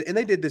played, and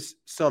they did this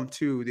some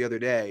too the other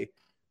day,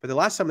 but the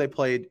last time they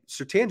played,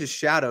 Surtain just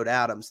shadowed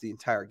Adams the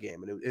entire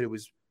game. And it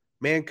was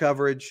man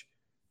coverage,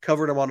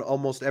 covered him on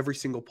almost every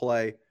single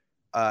play.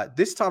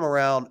 This time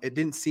around, it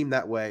didn't seem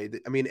that way.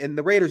 I mean, and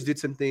the Raiders did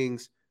some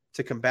things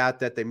to combat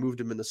that. They moved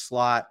him in the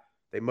slot.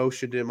 They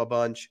motioned him a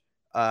bunch.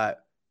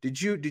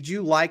 Did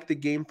you like the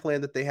game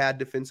plan that they had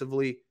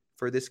defensively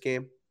for this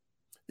game?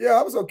 Yeah,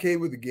 I was okay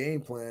with the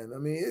game plan. I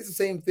mean, it's the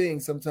same thing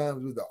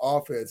sometimes with the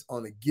offense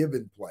on a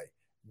given play.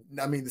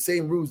 I mean, the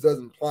same rules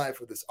doesn't apply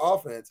for this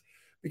offense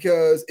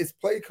because it's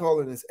play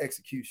calling and it's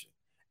execution.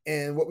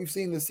 And what we've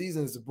seen this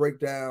season is a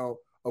breakdown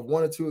of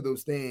one or two of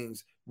those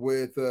things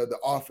with the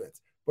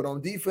offense. But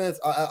on defense,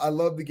 I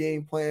love the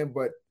game plan,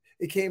 but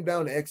it came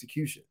down to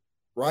execution,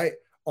 right?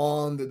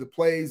 On the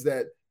plays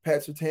that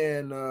Pat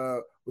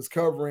Surtain was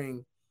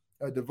covering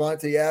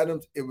Davante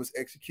Adams, it was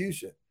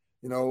execution.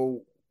 You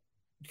know,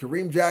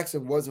 Kareem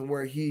Jackson wasn't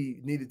where he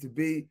needed to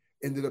be,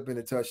 ended up in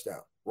a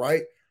touchdown,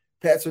 right?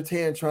 Pat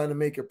Surtain trying to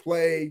make a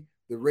play.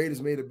 The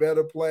Raiders made a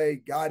better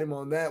play, got him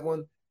on that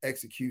one,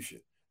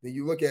 execution. Then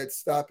you look at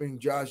stopping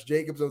Josh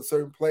Jacobs on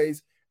certain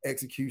plays,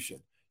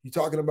 execution. You're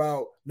talking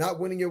about not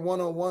winning your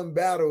one-on-one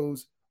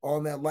battles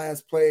on that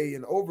last play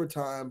in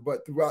overtime,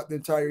 but throughout the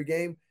entire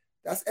game,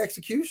 that's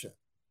execution,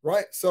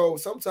 right? So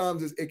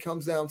sometimes it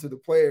comes down to the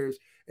players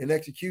and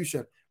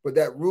execution, but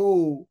that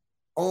rule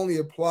only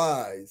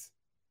applies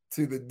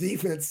to the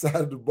defense side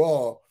of the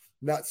ball,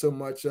 not so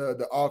much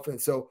the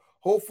offense. So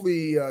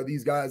hopefully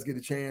these guys get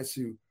a chance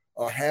to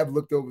have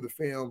looked over the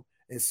film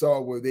and saw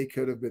where they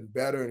could have been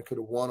better and could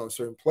have won on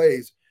certain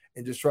plays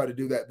and just try to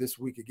do that this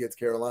week against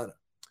Carolina.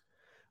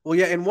 Well,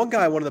 yeah, and one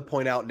guy I wanted to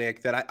point out,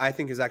 Nick, that I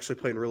think is actually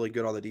playing really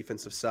good on the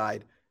defensive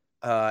side,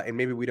 and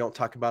maybe we don't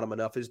talk about him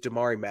enough, is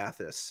Damari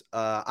Mathis.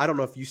 I don't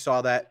know if you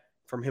saw that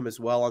from him as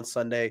well on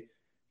Sunday.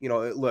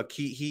 Look,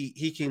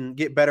 he can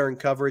get better in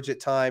coverage at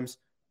times.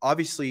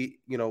 Obviously,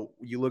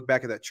 you look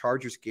back at that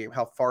Chargers game,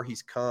 how far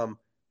he's come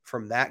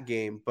from that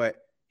game, but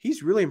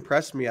he's really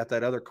impressed me at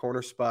that other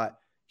corner spot.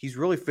 He's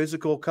really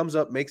physical, comes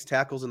up, makes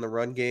tackles in the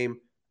run game.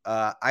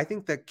 I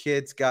think that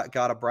kid's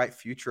got a bright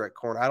future at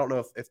corner. I don't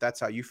know if that's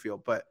how you feel,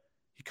 but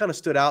he kind of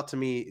stood out to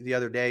me the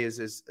other day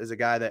as a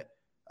guy that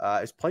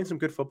is playing some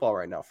good football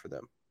right now for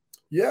them.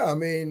 Yeah, I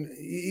mean,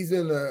 he's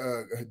in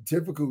a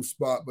difficult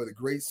spot, but a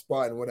great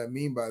spot. And what I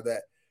mean by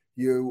that,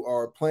 you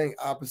are playing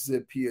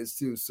opposite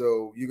PS2,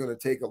 so you're going to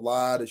take a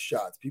lot of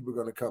shots. People are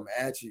going to come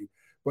at you.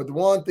 But the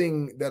one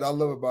thing that I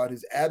love about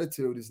his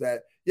attitude is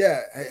that,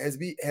 yeah,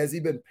 has he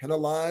been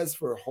penalized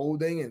for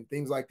holding and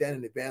things like that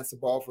and advance the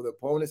ball for the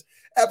opponents?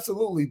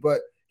 Absolutely,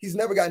 but he's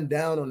never gotten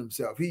down on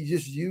himself. He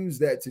just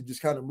used that to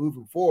just kind of move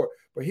him forward.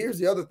 But here's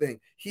the other thing.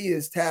 He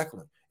is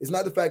tackling. It's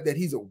not the fact that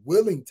he's a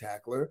willing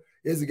tackler.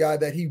 It's a guy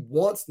that he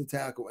wants to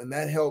tackle, and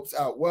that helps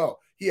out well.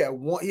 He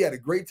had a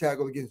great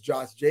tackle against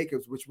Josh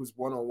Jacobs, which was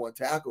one-on-one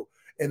tackle,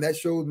 and that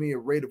showed me a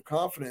rate of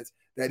confidence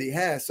that he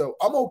has. So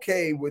I'm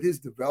okay with his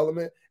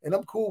development, and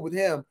I'm cool with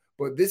him,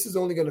 but this is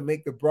only going to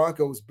make the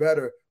Broncos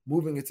better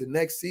moving into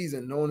next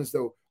season, knowing as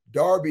though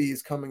Darby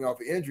is coming off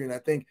an injury, and I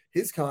think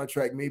his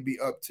contract may be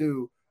up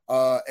too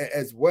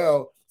as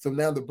well. So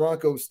now the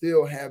Broncos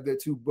still have their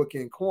two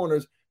bookend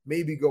corners,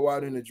 maybe go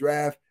out in the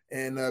draft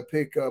and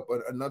pick up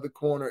another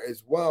corner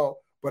as well.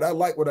 But I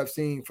like what I've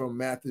seen from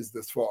Mathis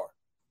thus far.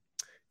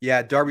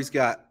 Yeah, Darby's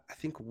got, I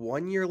think,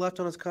 1 year left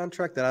on his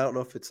contract, and I don't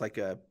know if it's like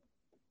a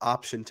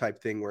option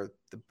type thing where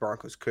the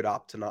Broncos could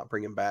opt to not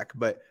bring him back.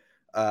 But,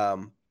 I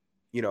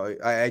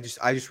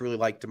just really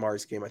like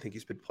Damari's game. I think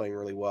he's been playing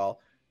really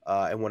well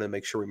and wanted to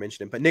make sure we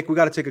mention him. But, Nick, we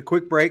got to take a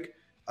quick break,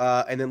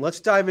 and then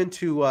let's dive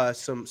into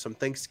some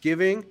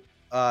Thanksgiving,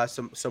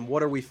 some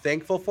what are we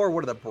thankful for?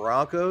 What are the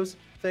Broncos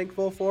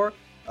thankful for?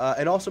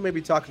 And also maybe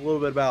talk a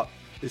little bit about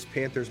this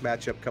Panthers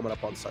matchup coming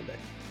up on Sunday.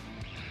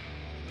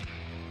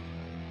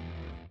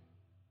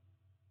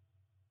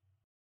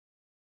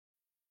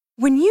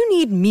 When you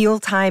need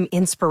mealtime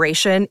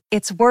inspiration,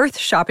 it's worth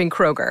shopping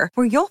Kroger,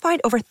 where you'll find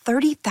over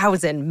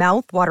 30,000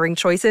 mouth-watering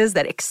choices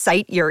that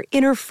excite your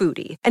inner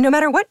foodie. And no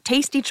matter what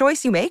tasty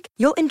choice you make,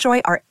 you'll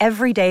enjoy our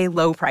everyday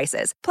low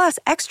prices, plus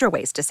extra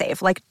ways to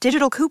save, like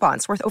digital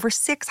coupons worth over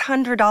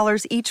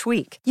 $600 each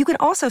week. You can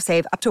also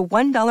save up to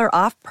 $1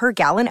 off per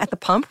gallon at the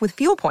pump with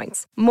fuel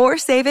points. More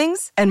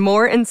savings and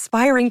more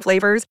inspiring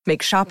flavors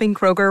make shopping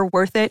Kroger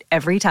worth it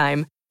every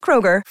time.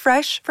 Kroger,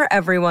 fresh for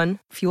everyone.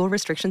 Fuel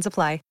restrictions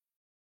apply.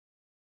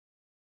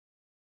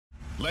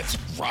 Let's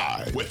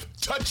ride with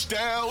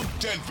Touchdown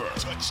Denver.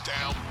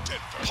 Touchdown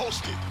Denver.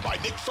 Hosted by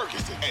Nick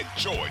Ferguson and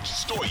George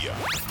Stoya.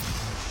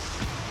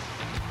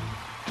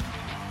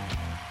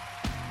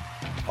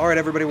 All right,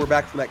 everybody, we're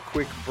back from that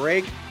quick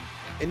break.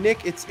 And,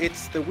 Nick,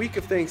 it's the week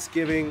of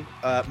Thanksgiving,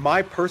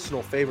 my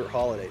personal favorite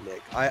holiday,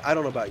 Nick. I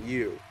don't know about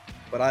you,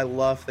 but I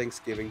love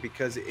Thanksgiving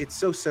because it's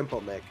so simple,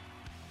 Nick.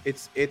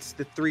 It's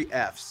the 3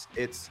 Fs.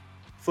 It's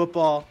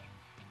football,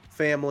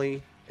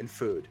 family, and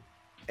food.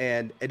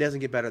 And it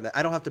doesn't get better than that.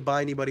 I don't have to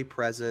buy anybody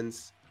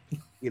presents.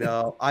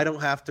 I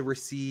don't have to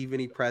receive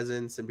any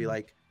presents and be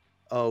like,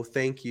 oh,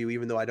 thank you,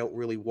 even though I don't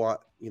really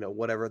want,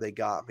 whatever they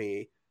got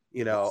me.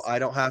 I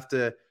don't have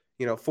to,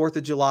 4th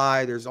of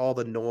July, there's all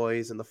the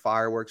noise and the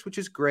fireworks, which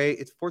is great.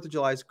 4th of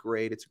July is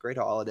great. It's a great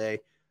holiday.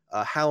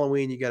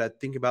 Halloween, you got to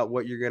think about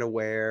what you're going to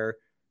wear,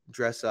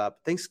 dress up.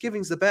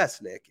 Thanksgiving's the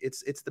best, Nick.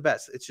 It's the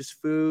best. It's just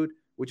food,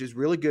 which is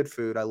really good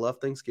food. I love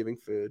Thanksgiving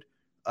food.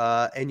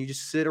 And you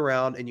just sit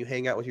around and you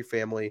hang out with your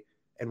family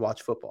and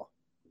watch football.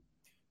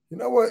 You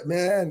know what,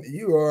 man?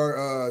 You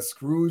are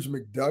Scrooge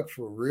McDuck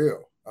for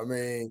real. I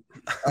mean,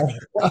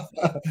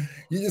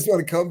 you just want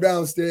to come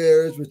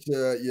downstairs with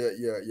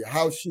your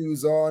house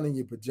shoes on and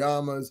your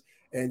pajamas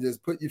and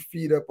just put your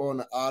feet up on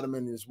the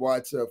ottoman and just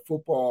watch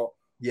football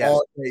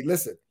all day.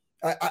 Listen,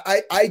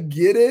 I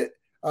get it.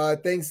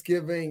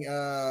 Thanksgiving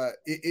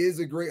it is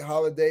a great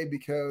holiday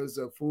because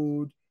of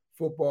food,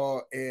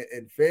 football,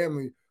 and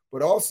family.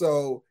 But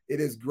also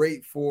it is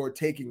great for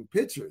taking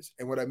pictures.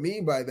 And what I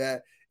mean by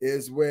that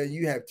is when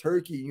you have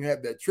turkey and you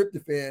have that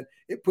tryptophan,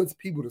 it puts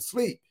people to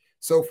sleep.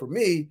 So for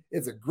me,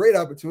 it's a great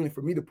opportunity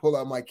for me to pull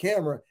out my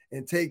camera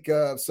and take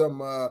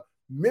some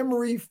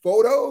memory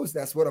photos,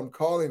 that's what I'm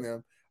calling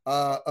them,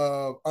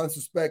 of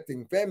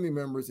unsuspecting family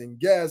members and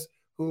guests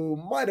who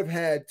might have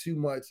had too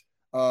much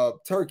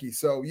turkey.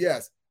 So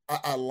yes,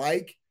 I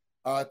like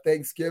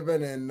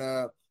Thanksgiving, and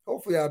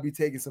hopefully I'll be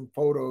taking some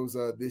photos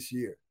this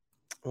year.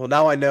 Well,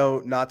 now I know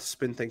not to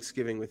spend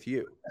Thanksgiving with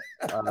you.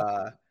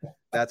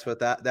 That's what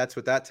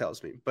that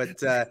tells me. But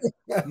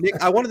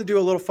Nick, I wanted to do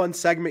a little fun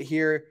segment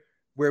here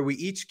where we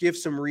each give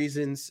some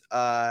reasons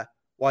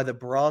why the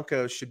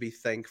Broncos should be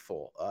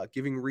thankful.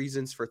 Giving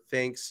reasons for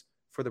thanks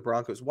for the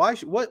Broncos.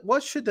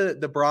 What should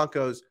the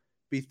Broncos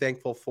be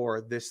thankful for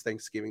this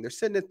Thanksgiving? They're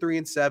sitting at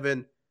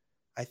 3-7.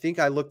 I think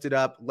I looked it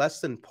up,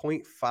 less than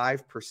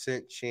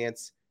 0.5%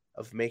 chance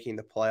of making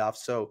the playoffs.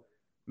 So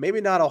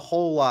maybe not a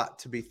whole lot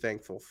to be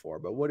thankful for,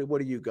 but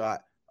what do you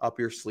got up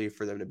your sleeve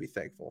for them to be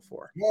thankful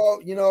for?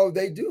 Well,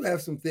 they do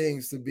have some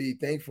things to be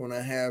thankful, and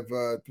I have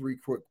 3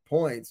 quick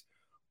points.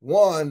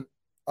 One,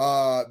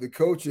 the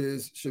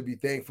coaches should be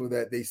thankful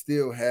that they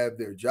still have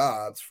their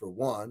jobs, for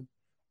one.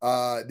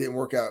 Didn't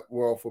work out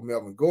well for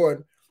Melvin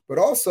Gordon, but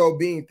also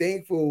being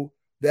thankful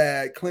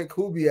that Clint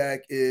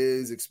Kubiak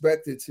is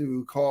expected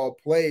to call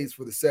plays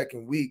for the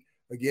second week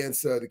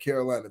against the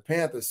Carolina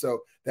Panthers. So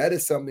that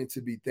is something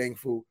to be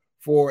thankful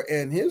for.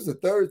 And here's the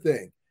third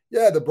thing.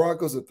 Yeah, the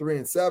Broncos are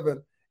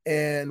 3-7,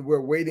 and we're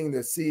waiting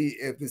to see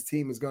if this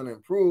team is going to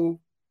improve.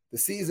 The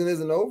season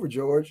isn't over,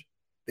 George.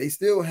 They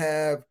still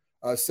have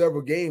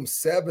several games,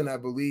 7, I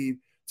believe,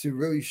 to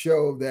really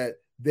show that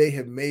they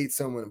have made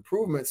some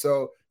improvement.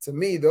 So to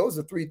me, those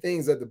are 3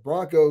 things that the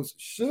Broncos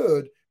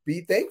should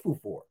be thankful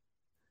for.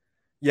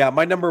 Yeah,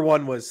 my number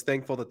one was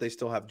thankful that they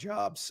still have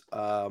jobs,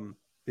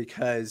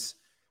 because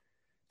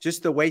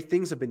just the way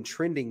things have been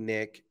trending,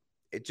 Nick,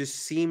 it just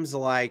seems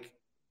like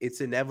it's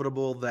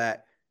inevitable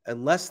that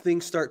unless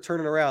things start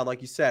turning around,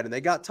 like you said, and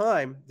they got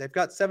time, they've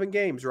got 7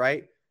 games,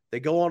 right? They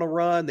go on a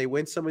run, they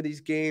win some of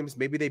these games.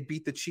 Maybe they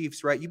beat the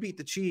Chiefs, right? You beat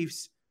the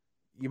Chiefs,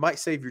 you might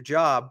save your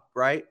job,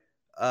 right?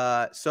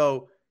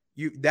 So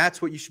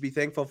that's what you should be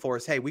thankful for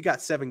is, hey, we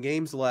got 7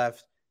 games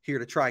left here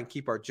to try and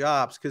keep our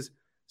jobs, because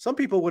some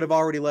people would have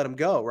already let them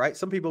go, right?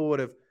 Some people would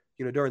have,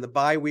 during the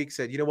bye week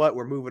said, you know what,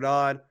 we're moving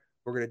on.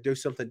 We're going to do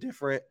something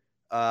different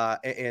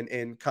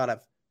and kind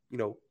of,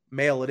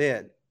 mail it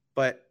in.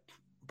 But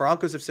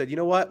Broncos have said, you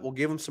know what, we'll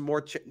give them some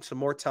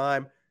more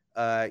time.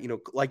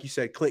 Like you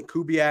said, Clint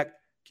Kubiak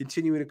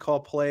continuing to call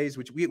plays,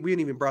 which we didn't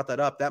even brought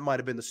that up. That might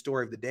have been the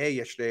story of the day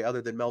yesterday,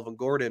 other than Melvin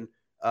Gordon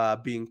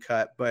being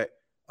cut. But,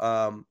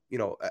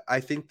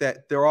 I think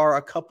that there are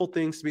a couple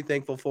things to be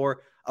thankful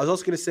for. I was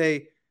also going to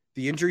say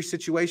the injury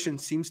situation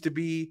seems to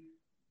be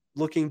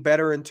looking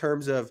better in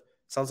terms of,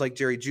 sounds like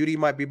Jerry Jeudy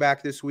might be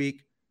back this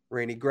week.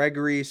 Randy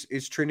Gregory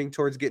is trending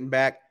towards getting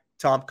back.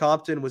 Tom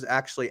Compton was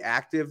actually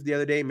active the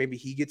other day. Maybe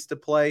he gets to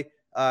play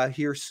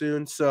here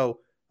soon. So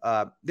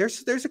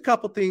there's a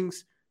couple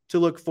things to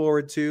look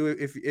forward to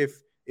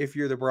if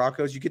you're the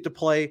Broncos. You get to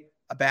play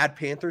a bad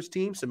Panthers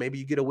team, so maybe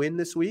you get a win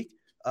this week.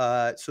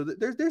 So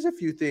there's a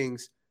few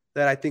things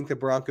that I think the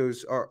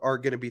Broncos are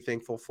going to be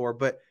thankful for.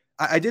 But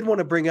I did want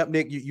to bring up,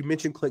 Nick, you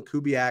mentioned Clint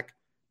Kubiak.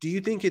 Do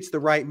you think it's the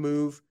right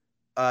move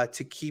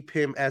to keep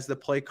him as the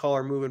play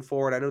caller moving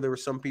forward? I know there were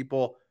some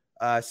people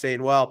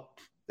saying, well,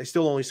 they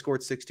still only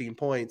scored 16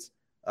 points.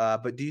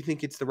 But do you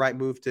think it's the right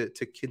move to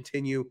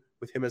continue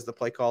with him as the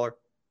play caller?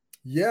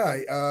 Yeah,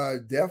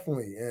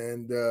 definitely.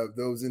 And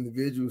those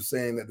individuals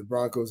saying that the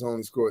Broncos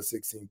only scored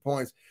 16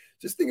 points,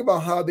 just think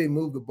about how they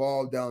moved the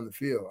ball down the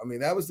field. I mean,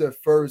 that was their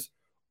first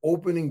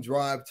opening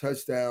drive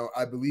touchdown,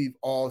 I believe,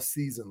 all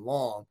season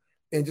long.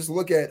 And just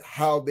look at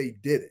how they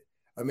did it.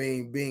 I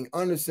mean, being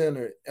under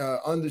center,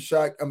 under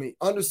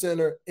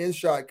center, in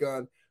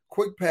shotgun,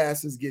 quick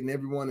passes, getting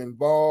everyone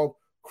involved,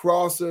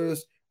 crossers,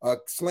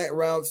 slant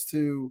routes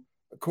to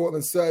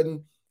Cortland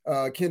Sutton,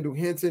 Kendall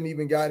Hinton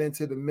even got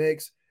into the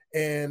mix.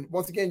 And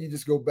once again, you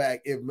just go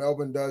back. If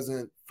Melvin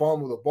doesn't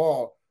fumble the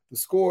ball, the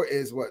score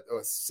is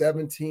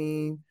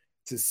 17-7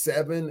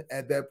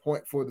 at that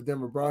point for the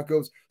Denver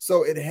Broncos.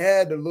 So it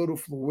had a little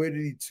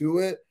fluidity to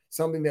it,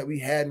 something that we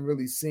hadn't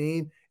really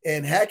seen.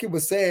 And Hackett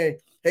was saying,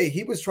 hey,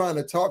 he was trying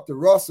to talk to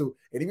Russell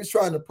and he was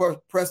trying to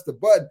press the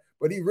button,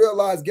 but he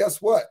realized,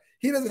 guess what?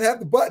 He doesn't have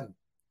the button.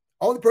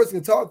 Only person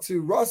to talk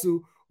to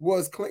Russell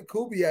was Clint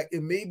Kubiak,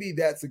 and maybe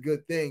that's a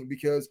good thing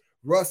because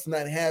Russ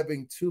not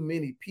having too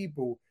many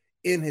people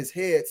in his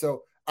head.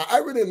 So I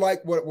really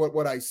like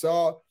what I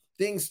saw.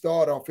 Things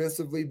started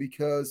offensively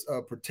because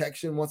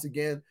protection once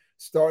again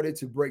started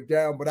to break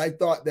down. But I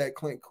thought that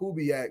Clint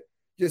Kubiak,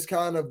 just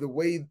kind of the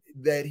way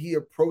that he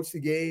approached the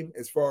game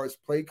as far as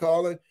play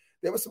calling,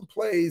 there were some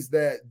plays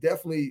that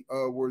definitely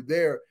were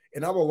there.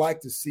 And I would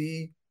like to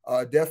see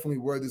definitely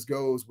where this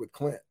goes with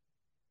Clint.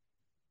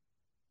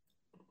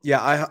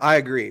 Yeah, I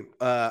agree.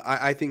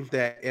 I think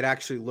that it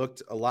actually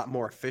looked a lot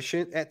more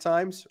efficient at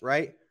times,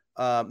 right?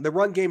 The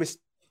run game is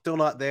still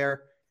not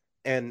there.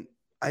 And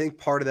I think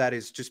part of that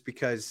is just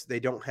because they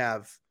don't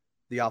have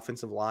the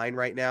offensive line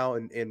right now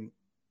and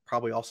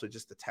probably also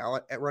just the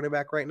talent at running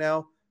back right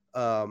now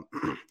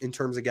in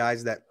terms of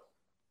guys that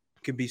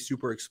can be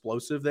super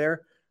explosive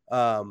there.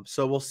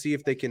 So we'll see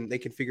if they can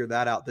figure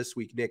that out this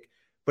week, Nick.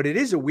 But it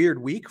is a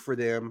weird week for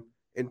them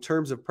in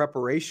terms of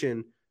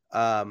preparation.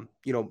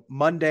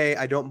 Monday,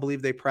 I don't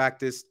believe they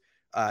practiced.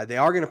 They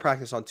are going to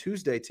practice on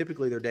Tuesday,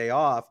 typically their day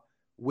off.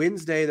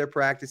 Wednesday, they're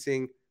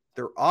practicing.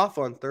 They're off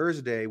on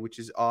Thursday, which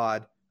is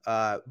odd.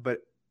 But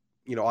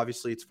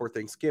obviously it's for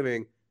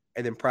Thanksgiving,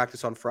 and then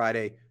practice on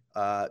Friday,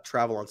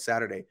 travel on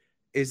Saturday.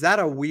 Is that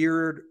a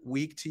weird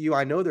week to you?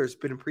 I know there's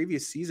been in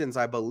previous seasons,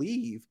 I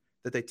believe,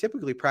 that they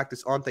typically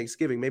practice on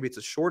Thanksgiving. Maybe it's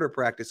a shorter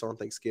practice on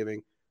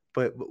Thanksgiving.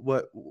 But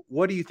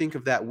what do you think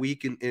of that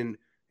week? And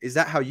is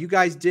that how you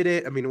guys did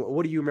it? I mean,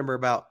 what do you remember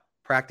about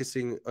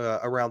practicing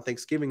around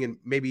Thanksgiving and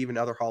maybe even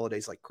other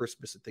holidays like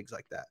Christmas and things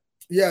like that.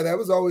 Yeah, that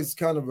was always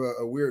kind of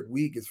a weird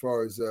week as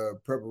far as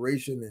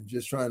preparation and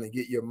just trying to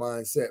get your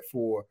mind set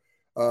for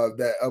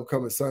that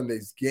upcoming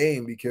Sunday's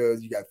game,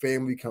 because you got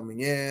family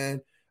coming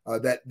in.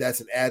 That's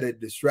an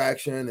added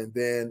distraction. And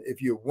then if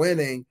you're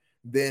winning,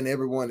 then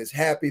everyone is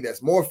happy.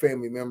 That's more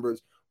family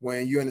members.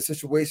 When you're in a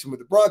situation with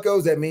the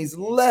Broncos, that means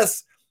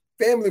less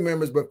family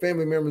members, but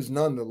family members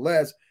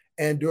nonetheless.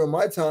 And during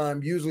my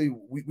time, usually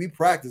we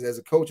practice as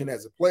a coach and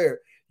as a player.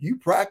 You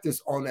practice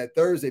on that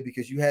Thursday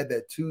because you had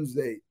that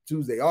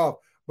Tuesday off.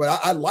 But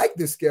I like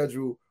the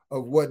schedule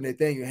of what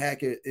Nathaniel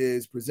Hackett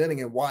is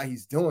presenting and why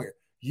he's doing it.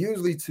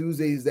 Usually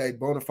Tuesday is that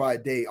bona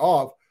fide day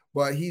off,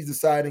 but he's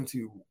deciding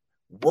to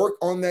work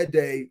on that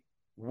day,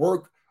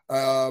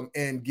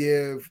 and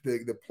give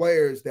the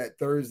players that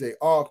Thursday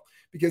off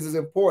because it's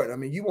important. I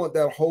mean, you want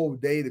that whole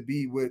day to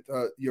be with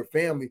your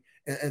family.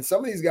 And some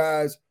of these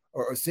guys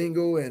are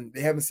single and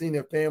they haven't seen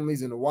their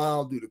families in a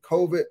while due to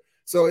COVID.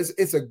 So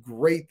it's a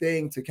great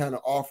thing to kind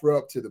of offer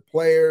up to the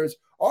players,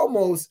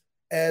 almost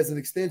as an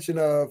extension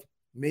of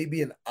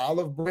maybe an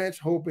olive branch,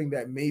 hoping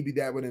that maybe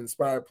that would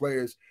inspire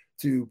players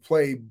to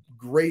play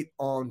great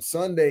on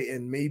Sunday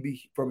and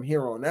maybe from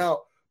here on out.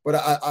 But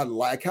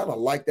I kind of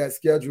like that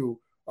schedule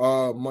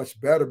much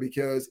better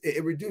because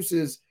it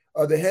reduces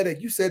the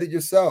headache. You said it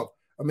yourself.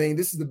 I mean,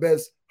 this is the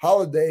best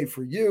holiday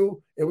for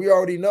you. And we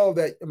already know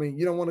that, I mean,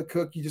 you don't want to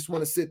cook. You just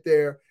want to sit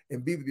there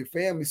and be with your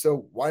family.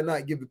 So why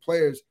not give the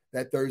players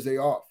that Thursday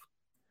off?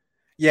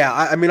 Yeah,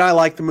 I mean, I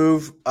like the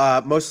move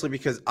mostly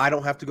because I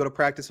don't have to go to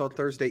practice on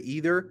Thursday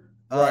either,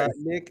 Right.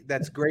 Nick.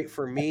 That's great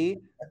for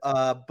me.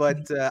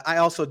 But I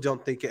also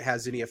don't think it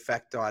has any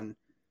effect on,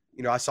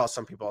 I saw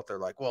some people out there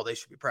like, well, they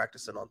should be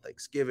practicing on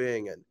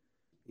Thanksgiving and,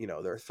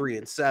 they're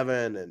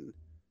 3-7 and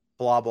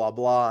blah, blah,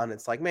 blah. And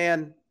it's like,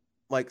 man,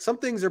 like some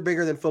things are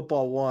bigger than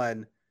football.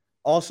 One,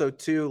 also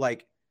two,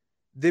 like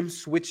them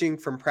switching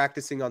from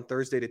practicing on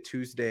Thursday to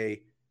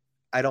Tuesday,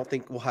 I don't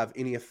think will have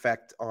any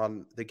effect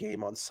on the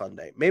game on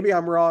Sunday. Maybe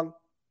I'm wrong.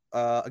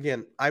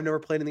 Again, I've never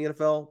played in the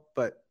NFL,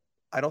 but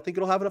I don't think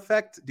it'll have an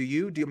effect. Do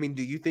you? Do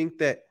you think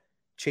that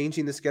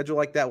changing the schedule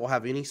like that will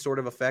have any sort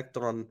of effect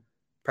on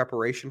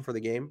preparation for the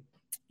game?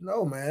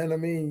 No, man. I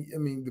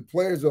mean, the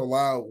players are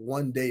allowed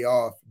one day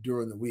off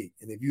during the week.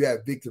 And if you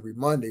have Victory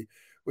Monday,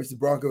 which the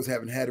Broncos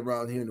haven't had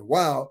around here in a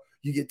while,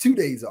 you get 2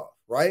 days off,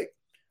 right?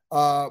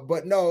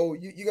 But no,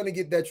 you're going to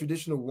get that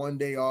traditional 1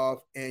 day off,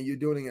 and you're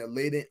doing it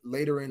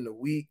later in the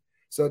week.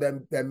 So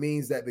that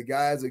means that the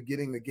guys are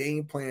getting the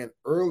game plan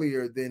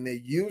earlier than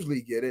they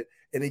usually get it,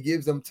 and it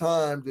gives them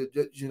time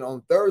to,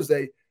 on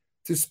Thursday,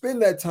 to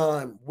spend that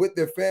time with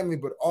their family,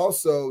 but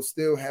also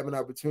still have an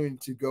opportunity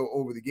to go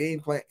over the game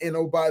plan. And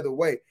oh, by the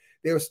way,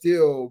 they're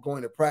still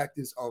going to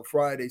practice on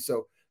Friday.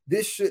 So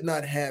this should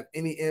not have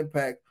any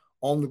impact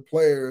on the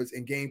players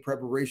in game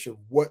preparation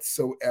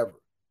whatsoever.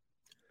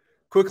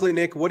 Quickly,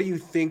 Nick, what do you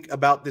think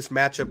about this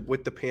matchup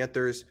with the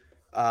Panthers?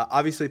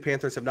 Obviously,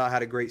 Panthers have not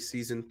had a great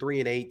season,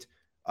 3-8.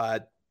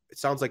 It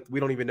sounds like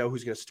we don't even know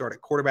who's going to start at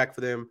quarterback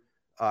for them.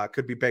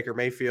 Could be Baker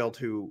Mayfield,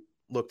 who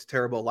looked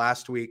terrible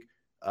last week,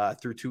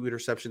 threw 2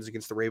 interceptions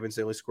against the Ravens.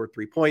 They only scored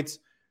 3 points.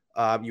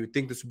 You would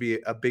think this would be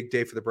a big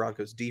day for the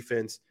Broncos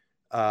defense.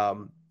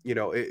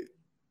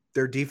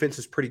 Their defense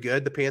is pretty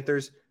good, the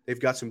Panthers. They've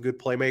got some good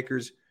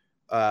playmakers.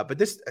 But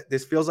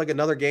this feels like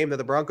another game that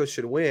the Broncos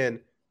should win.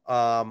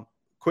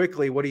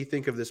 Quickly, what do you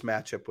think of this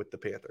matchup with the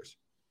Panthers?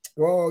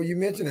 Well, you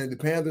mentioned it. The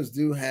Panthers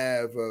do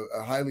have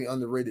a highly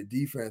underrated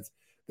defense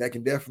that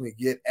can definitely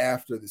get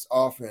after this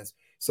offense.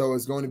 So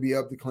it's going to be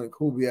up to Clint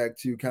Kubiak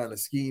to kind of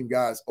scheme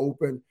guys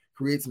open,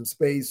 create some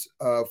space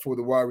for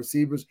the wide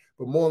receivers,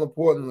 but more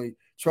importantly,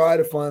 try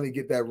to finally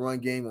get that run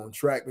game on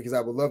track, because I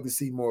would love to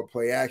see more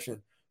play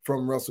action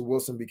from Russell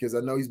Wilson, because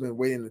I know he's been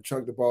waiting to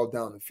chunk the ball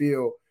down the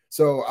field.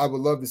 So I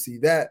would love to see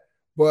that.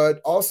 But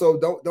also,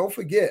 don't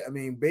forget, I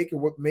mean, Baker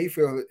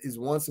Mayfield has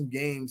won some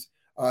games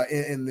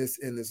in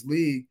this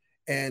league,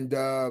 and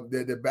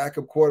the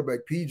backup quarterback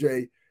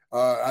PJ.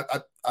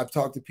 I've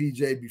talked to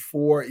PJ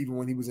before, even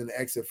when he was in the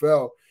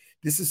XFL.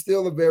 This is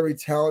still a very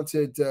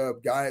talented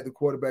guy at the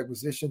quarterback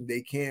position.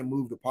 They can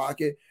move the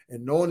pocket,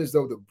 and knowing as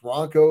though the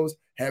Broncos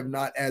have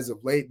not, as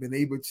of late, been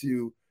able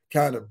to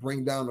kind of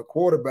bring down the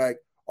quarterback,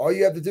 all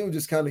you have to do is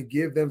just kind of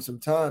give them some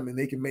time, and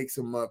they can make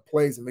some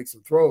plays and make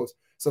some throws.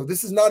 So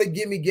this is not a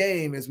gimme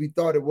game as we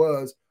thought it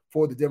was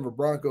for the Denver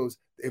Broncos.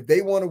 If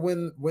they want to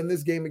win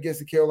this game against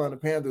the Carolina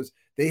Panthers,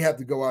 they have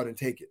to go out and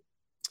take it.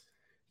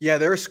 Yeah,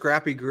 they're a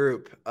scrappy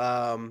group.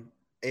 And,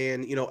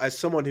 as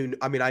someone who,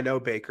 I know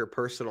Baker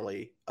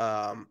personally,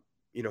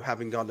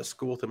 having gone to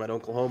school with him at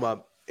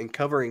Oklahoma and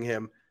covering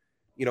him,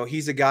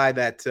 he's a guy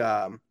that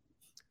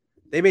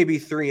they may be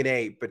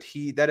 3-8, but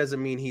that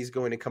doesn't mean he's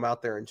going to come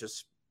out there and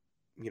just,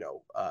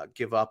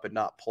 give up and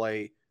not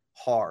play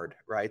hard,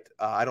 right?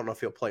 I don't know if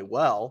he'll play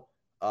well.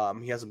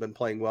 He hasn't been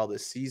playing well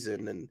this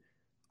season, and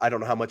I don't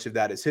know how much of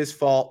that is his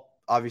fault.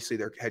 Obviously,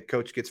 their head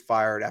coach gets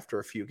fired after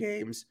a few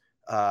games.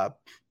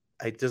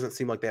 It doesn't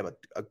seem like they have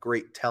a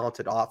great,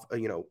 talented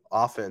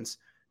offense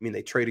mean,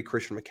 they traded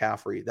Christian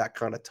McCaffrey. That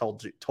kind of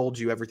told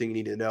you everything you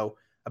need to know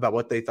about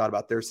what they thought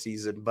about their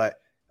season. But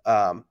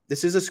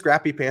this is a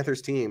scrappy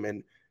Panthers team,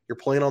 and you're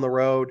playing on the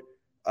road.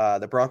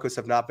 The Broncos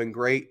have not been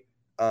great,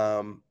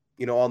 on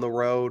the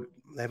road.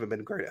 They haven't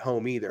been great at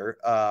home either.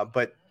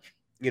 But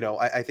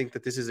I think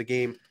that this is a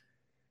game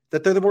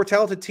that they're the more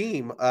talented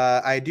team.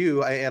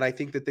 And I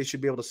think that they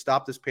should be able to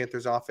stop this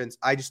Panthers offense.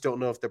 I just don't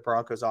know if the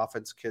Broncos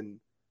offense can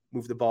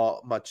move the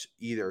ball much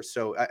either.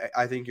 So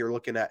I think you're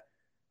looking at,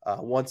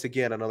 once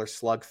again, another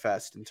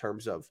slugfest in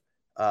terms of,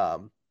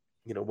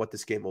 what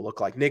this game will look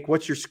like. Nick,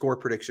 what's your score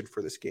prediction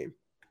for this game?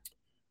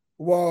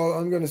 Well,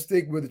 I'm going to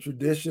stick with the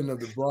tradition of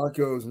the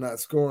Broncos not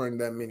scoring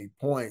that many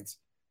points.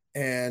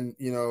 And,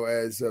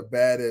 as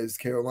bad as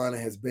Carolina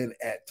has been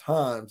at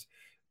times,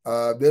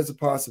 there's a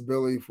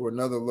possibility for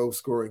another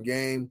low-scoring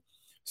game.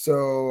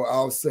 So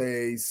I'll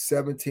say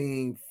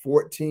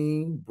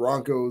 17-14,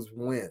 Broncos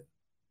win.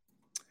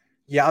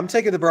 Yeah, I'm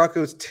taking the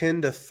Broncos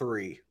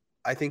 10-3.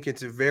 I think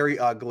it's very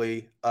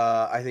ugly.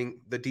 I think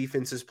the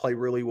defenses play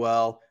really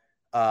well,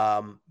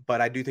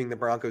 but I do think the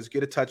Broncos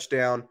get a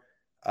touchdown.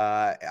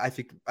 I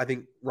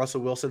think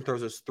Russell Wilson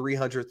throws his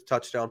 300th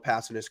touchdown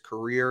pass in his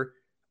career,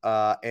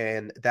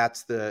 and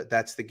that's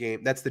the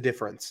game. That's the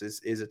difference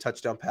is a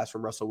touchdown pass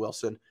from Russell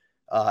Wilson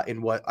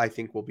in what I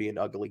think will be an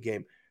ugly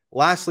game.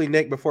 Lastly,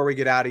 Nick, before we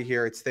get out of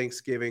here, it's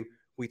Thanksgiving.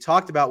 We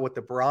talked about what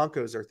the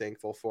Broncos are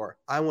thankful for.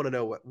 I want to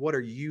know what are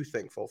you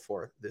thankful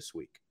for this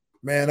week?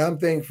 Man, I'm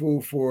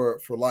thankful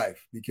for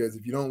life, because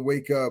if you don't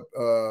wake up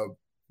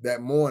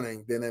that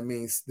morning, then that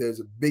means there's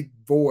a big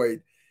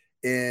void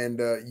in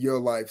your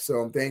life. So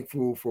I'm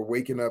thankful for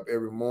waking up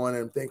every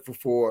morning. I'm thankful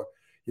for,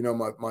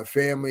 my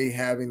family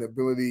having the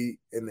ability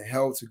and the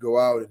health to go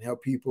out and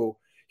help people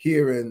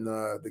here in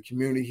the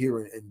community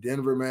here in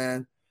Denver,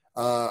 man.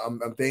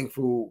 I'm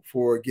thankful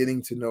for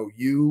getting to know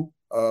you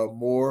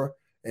more,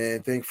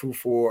 and thankful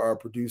for our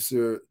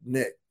producer,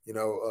 Nick.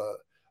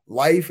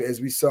 Life, as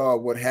we saw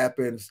what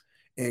happens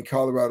in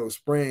Colorado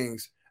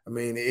Springs, I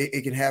mean,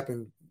 it can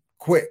happen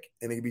quick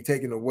and it can be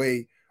taken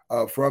away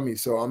from you.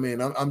 So, I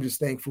mean, I'm just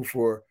thankful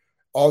for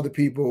all the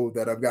people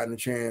that I've gotten a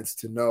chance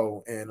to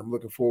know, and I'm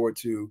looking forward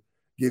to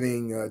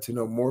getting to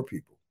know more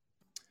people.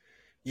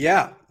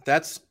 Yeah,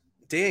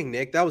 dang,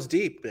 Nick, that was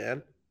deep,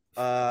 man.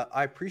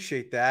 I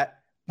appreciate that.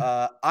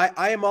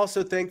 I am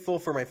also thankful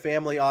for my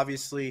family,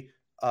 obviously.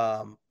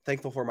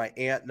 Thankful for my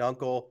aunt and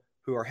uncle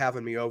who are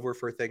having me over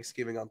for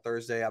Thanksgiving on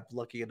Thursday. I'm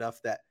lucky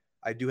enough that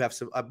I do have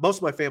some, most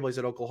of my family's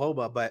in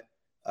Oklahoma, but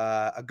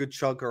a good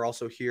chunk are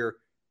also here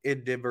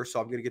in Denver.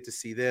 So I'm going to get to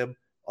see them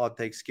on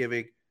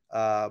Thanksgiving.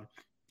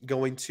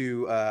 Going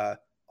to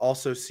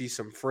also see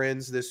some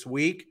friends this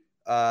week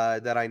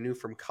that I knew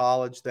from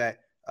college that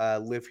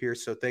live here.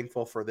 So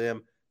thankful for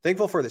them.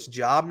 Thankful for this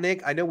job,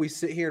 Nick. I know we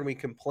sit here and we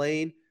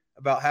complain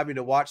about having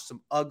to watch some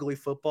ugly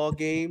football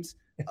games,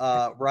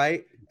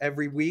 right,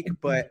 every week.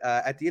 But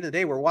at the end of the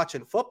day, we're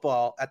watching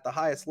football at the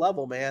highest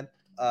level, man.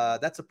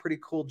 That's a pretty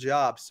cool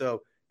job.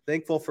 So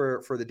thankful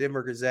for the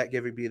Denver Gazette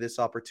giving me this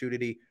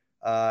opportunity.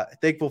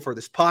 Thankful for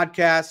this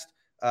podcast.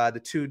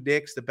 The two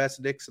Nicks, the best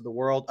Nicks in the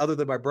world, other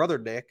than my brother,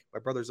 Nick. My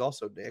brother's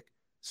also Nick.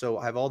 So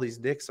I have all these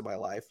Nicks in my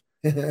life.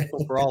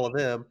 Thankful for all of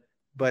them.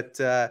 But,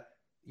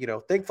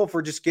 thankful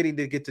for just getting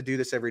to do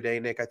this every day,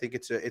 Nick. I think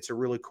it's a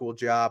really cool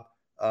job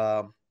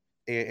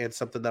and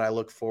something that I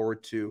look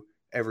forward to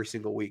every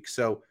single week.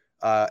 So,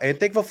 and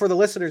thankful for the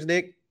listeners,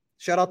 Nick.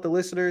 Shout out the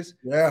listeners.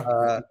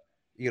 Yeah.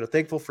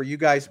 Thankful for you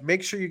guys.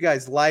 Make sure you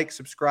guys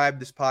subscribe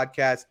this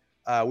podcast.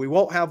 We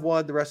won't have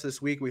one the rest of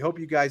this week. We hope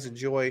you guys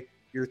enjoy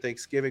your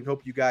Thanksgiving.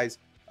 Hope you guys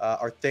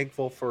are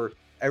thankful for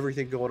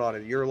everything going on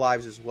in your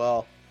lives as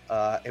well.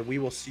 And we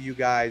will see you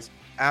guys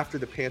after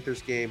the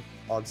Panthers game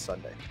on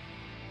Sunday.